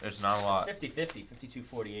 There's not a lot. It's 50-50,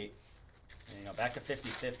 52-48. There you go, back to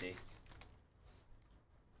 50-50.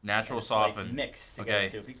 Natural soften. Like mixed to okay.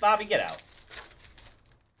 get soupy. Bobby, get out.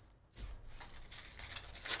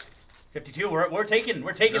 52. We're taking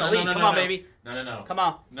the lead. Come on, baby. No. Come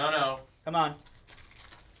on. No. Come on.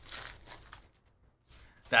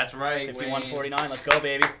 That's right. 51-49. Let's go,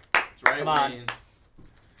 baby. That's right. Come on. Wayne.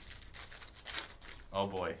 Oh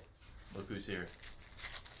boy. Look who's here.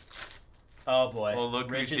 Oh boy. Oh, look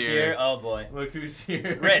Rich who's is here. here. Oh boy. Look who's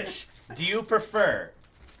here. Rich, do you prefer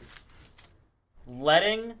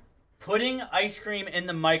putting ice cream in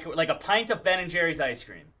the microwave, like a pint of Ben & Jerry's ice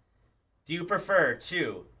cream? Do you prefer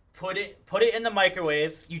to put it in the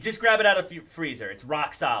microwave? You just grab it out of the freezer. It's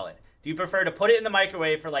rock solid. Do you prefer to put it in the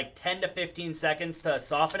microwave for like 10 to 15 seconds to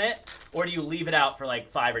soften it, or do you leave it out for like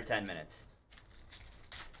 5 or 10 minutes?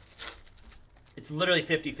 It's literally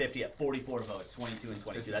 50-50 at 44 votes, 22 and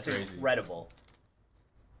 22. That's crazy. Incredible.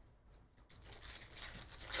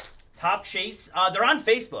 Top Chase. They're on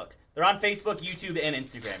Facebook. They're on Facebook, YouTube, and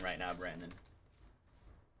Instagram right now, Brandon.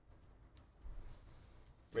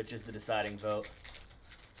 Rich is the deciding vote.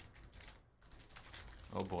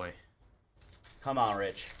 Oh boy. Come on,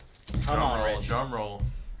 Rich. Come on, Rich. Drum roll.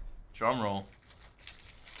 Drum roll.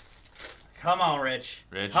 Come on, Rich.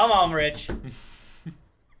 Rich. Come on, Rich.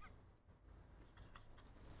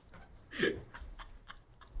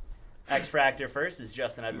 X-Fractor first is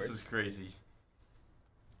Justin Edwards. This is crazy.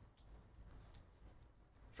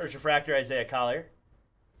 First refractor, Isaiah Collier.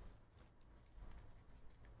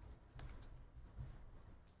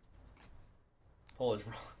 Pull is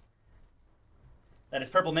wrong. That is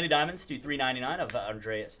purple mini diamonds to 399 of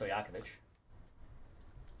Andrei Stojakovic.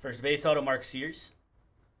 First base auto, Mark Sears.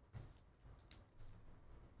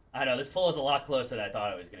 I know, this pull is a lot closer than I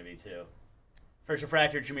thought it was going to be, too. First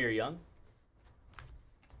refractor, Jameer Young.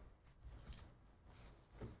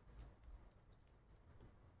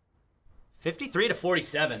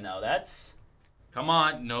 $53-47, though. That's... Come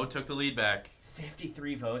on. No, took the lead back.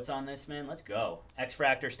 53 votes on this, man. Let's go.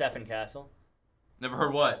 X-Fractor, Stephen Castle. Never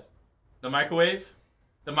heard what? The microwave?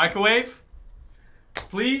 The microwave?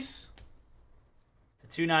 Please? The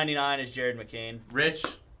 $2.99 is Jared McCain. Rich?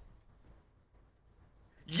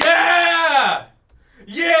 Yeah!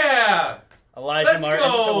 Yeah! Elijah Let's Martin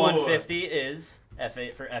go! to 150 is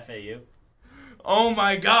for FAU. Oh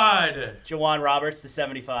my god! Jawan Roberts to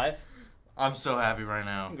 75. I'm so happy right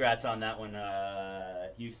now. Congrats on that one,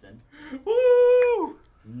 Houston. Woo!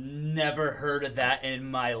 Never heard of that in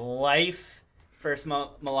my life. First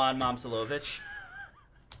Milan Momcilovic.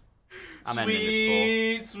 I'm ending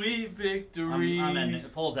this poll. Sweet victory. I'm ending. The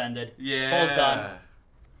poll's ended. Yeah. Poll's done.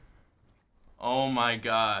 Oh my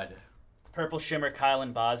god. Purple Shimmer,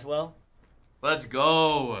 Kylan Boswell. Let's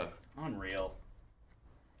go. Unreal.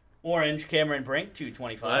 Orange, Cameron Brink,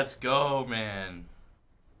 225. Let's go, man.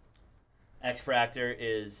 X-Fractor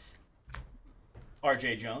is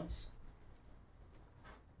RJ Jones.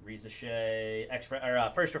 Reza Shea,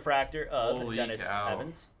 first refractor of Holy Dennis cow.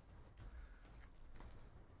 Evans.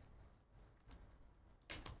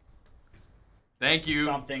 Thank you.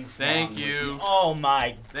 Something. Thank you. Oh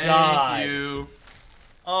my Thank god. you.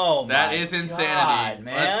 Oh my That is insanity. God,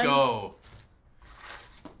 man. Let's go.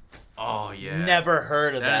 Oh yeah. Never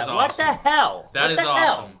heard of that. That is What awesome. the hell? That What is the awesome.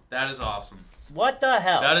 hell? That is awesome. What the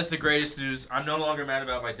hell? That is the greatest news. I'm no longer mad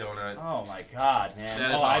about my donut. Oh my god, man.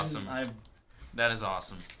 That is awesome. I'm That is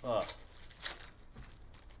awesome. ugh.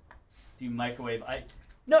 Do you microwave ice?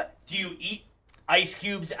 No. Do you eat ice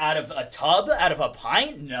cubes out of a tub? Out of a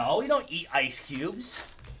pint? No, you don't eat ice cubes.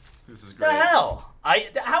 This is The great. hell?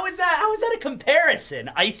 How is that? How is that a comparison?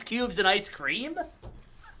 Ice cubes and ice cream?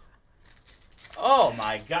 Oh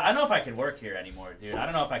my god! I don't know if I can work here anymore, dude. I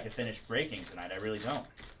don't know if I can finish breaking tonight. I really don't.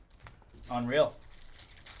 Unreal.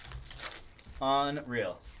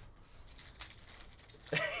 Unreal.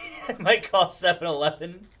 Might call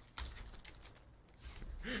 7-Eleven.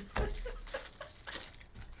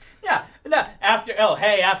 Yeah, no, after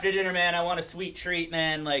dinner, man, I want a sweet treat,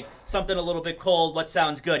 man, like something a little bit cold. What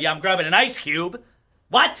sounds good? Yeah, I'm grabbing an ice cube.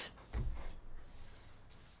 What?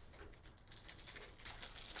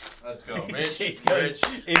 Let's go. Rich. Chase goes,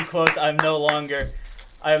 Rich. in quotes, I am no longer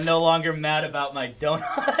mad about my donut.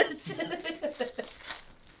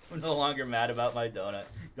 I'm no longer mad about my donut.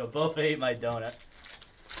 Go both ate my donut.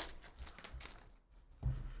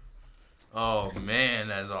 Oh man,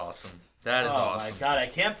 that's awesome. That is awesome. Oh my god, I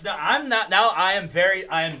can't. I'm not now. I am very,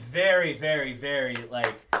 very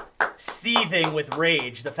like seething with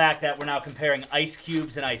rage. The fact that we're now comparing ice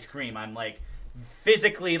cubes and ice cream. I'm like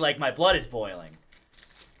physically like my blood is boiling.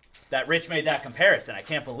 That Rich made that comparison. I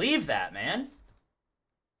can't believe that, man.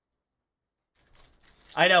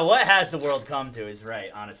 I know what has the world come to is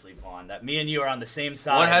right, honestly, Vaughn. That me and you are on the same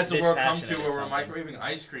side. What has the this world come passionate to or where we're something. microwaving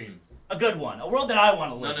ice cream? A good one. A world that I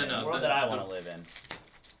want to live in. No. A world that I want to live in.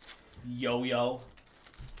 Yo-yo.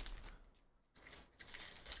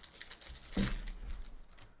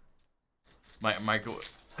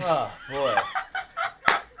 Microwave. Oh, boy.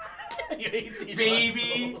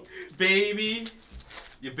 Baby.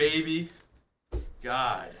 You baby.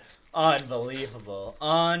 God. Unbelievable.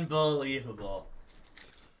 Unbelievable.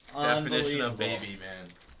 Definition of Unbelievable. baby, man.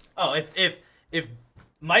 Oh, if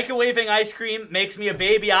microwaving ice cream makes me a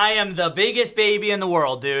baby, I am the biggest baby in the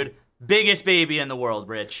world, dude. Biggest baby in the world,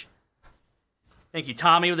 Rich. Thank you,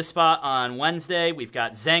 Tommy, with a spot on Wednesday. We've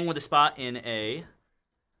got Zeng with a spot in a...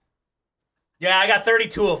 Yeah, I got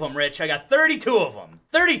 32 of them, Rich. I got 32 of them.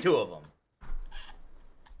 32 of them.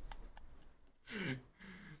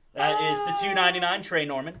 That is the $2.99 Trey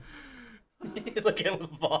Norman. Look at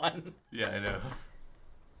Vaughn. Yeah, I know.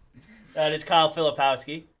 That is Kyle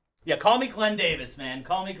Filipowski. Yeah, call me Glenn Davis, man.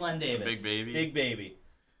 Call me Glenn Davis. Big baby? Big baby.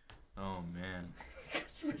 Oh, man.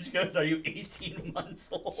 Rich goes, are you 18 months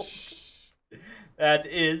old? That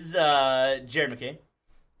is Jared McCain.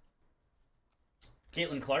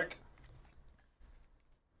 Caitlin Clark.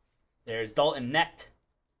 There's Dalton Necht.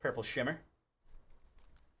 Purple Shimmer.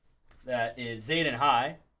 That is Zayden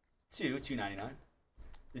High to 299.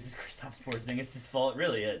 This is Kristaps Porzingis' fault. It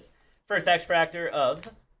really is. First X Factor of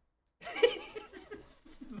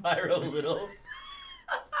Viral Little.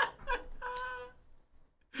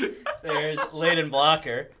 There's Layton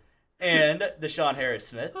Blocker and Deshaun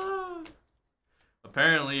Harris-Smith.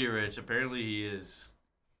 Apparently, Rich. Apparently, he is.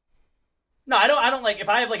 No, I don't like. If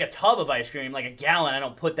I have like a tub of ice cream, like a gallon, I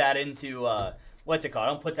don't put that into what's it called? I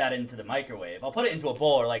don't put that into the microwave. I'll put it into a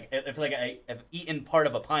bowl, or like if I've eaten part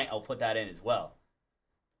of a pint, I'll put that in as well.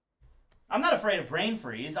 I'm not afraid of brain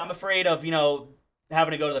freeze. I'm afraid of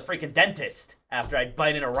having to go to the freaking dentist after I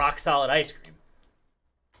bite in a rock solid ice cream.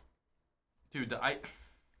 Dude, the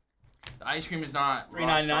ice cream is not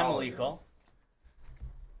 $3.99 Malik Hall.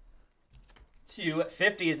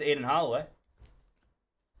 $2.50 is Aiden Holloway.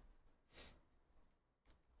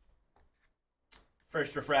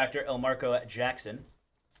 First refractor, Elmarco Jackson.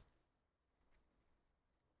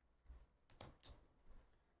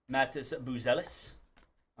 Matis Buzelis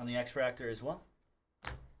on the X-Fractor as well.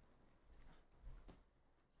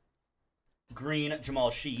 Green,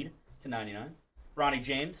 Jamal Sheed to 99. Bronny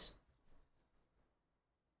James.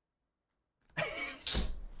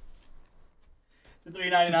 The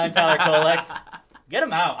 $3.99 Tyler Kolek. Get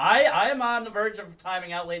him out. I am on the verge of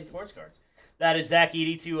timing out Layton Sports Cards. That is Zach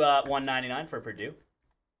Edey to $1.99 for Purdue.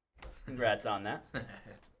 Congrats on that.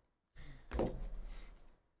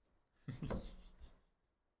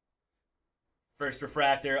 First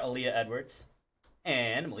refractor, Aaliyah Edwards.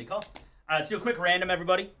 And Malik Hall. Let's do a quick random,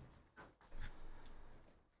 everybody.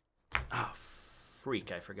 Oh,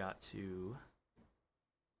 freak. I forgot to...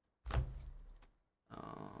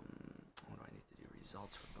 what do I need to do?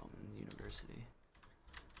 Results for Bowman University.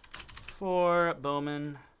 For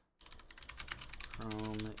Bowman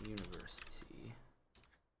from University.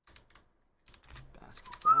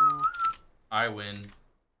 Basketball. I win.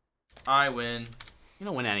 I win. You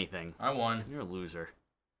don't win anything. I won. You're a loser.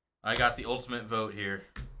 I got the ultimate vote here.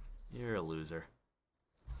 You're a loser.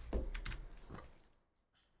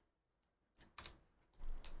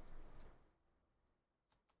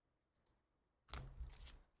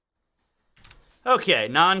 Okay,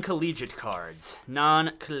 non-collegiate cards.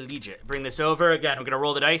 Non-collegiate. Bring this over. Again, we're going to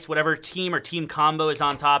roll the dice. Whatever team or team combo is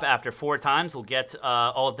on top after 4 times will get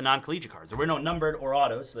all of the non-collegiate cards. There were no numbered or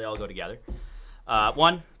autos, so they all go together.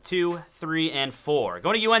 1, 2, 3, and 4.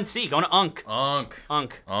 Going to UNC. Going to UNC.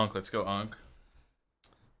 UNC. Let's go UNC.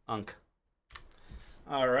 UNC.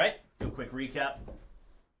 All right. Do a quick recap.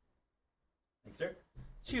 Thanks, sir.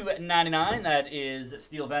 $2.99. That is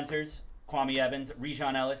Steel Venters. Kwame Evans,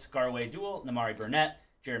 Rejon Ellis, Garway Duel, Namari Burnett,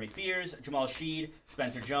 Jeremy Fears, Jamal Sheed,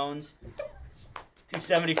 Spencer Jones.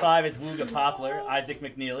 $2.75 is Wooga Poplar, Isaac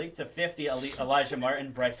McNeely. $2.50 Elijah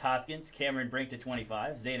Martin, Bryce Hopkins, Cameron Brink to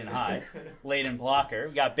 25, Zayden High, Layton Blocker.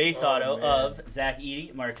 We got base auto of Zach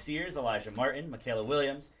Edey, Mark Sears, Elijah Martin, Michaela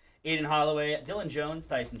Williams, Aiden Holloway, Dylan Jones,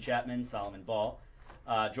 Tyson Chapman, Solomon Ball,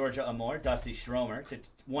 Georgia Amore, Dusty Stromer. To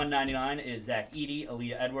 $1.99 is Zach Edey,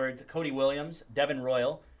 Aaliyah Edwards, Cody Williams, Devin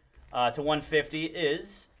Royal. To $1.50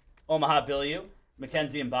 is Omaha Billieu,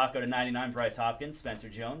 Mackenzie Mbako to 99, Bryce Hopkins, Spencer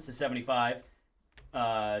Jones. To $75,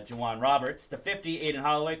 Jawan Roberts. To $50, Aiden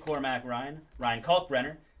Holloway, Cormac Ryan, Ryan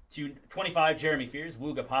Kalkbrenner. To $25, Jeremy Fears,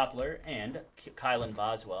 Wooga Poplar, and Kylan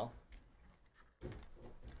Boswell.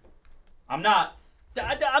 The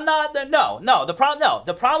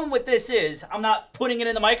problem with this is I'm not putting it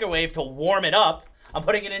in the microwave to warm it up. I'm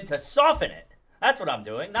putting it in to soften it. That's what I'm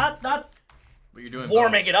doing. Not But you're doing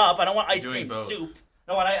warming both. it up. I don't want ice You're doing cream both. soup.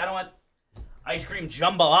 I don't want ice cream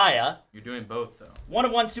jambalaya. You're doing both, though. 1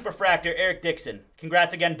 of 1 Superfractor, Eric Dixon.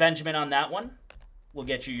 Congrats again, Benjamin, on that one. We'll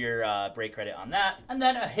get you your break credit on that. And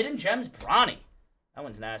then a Hidden Gems Bronny. That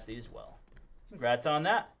one's nasty as well. Congrats on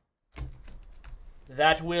that.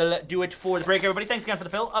 That will do it for the break, everybody. Thanks again for the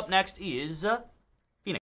fill. Up next is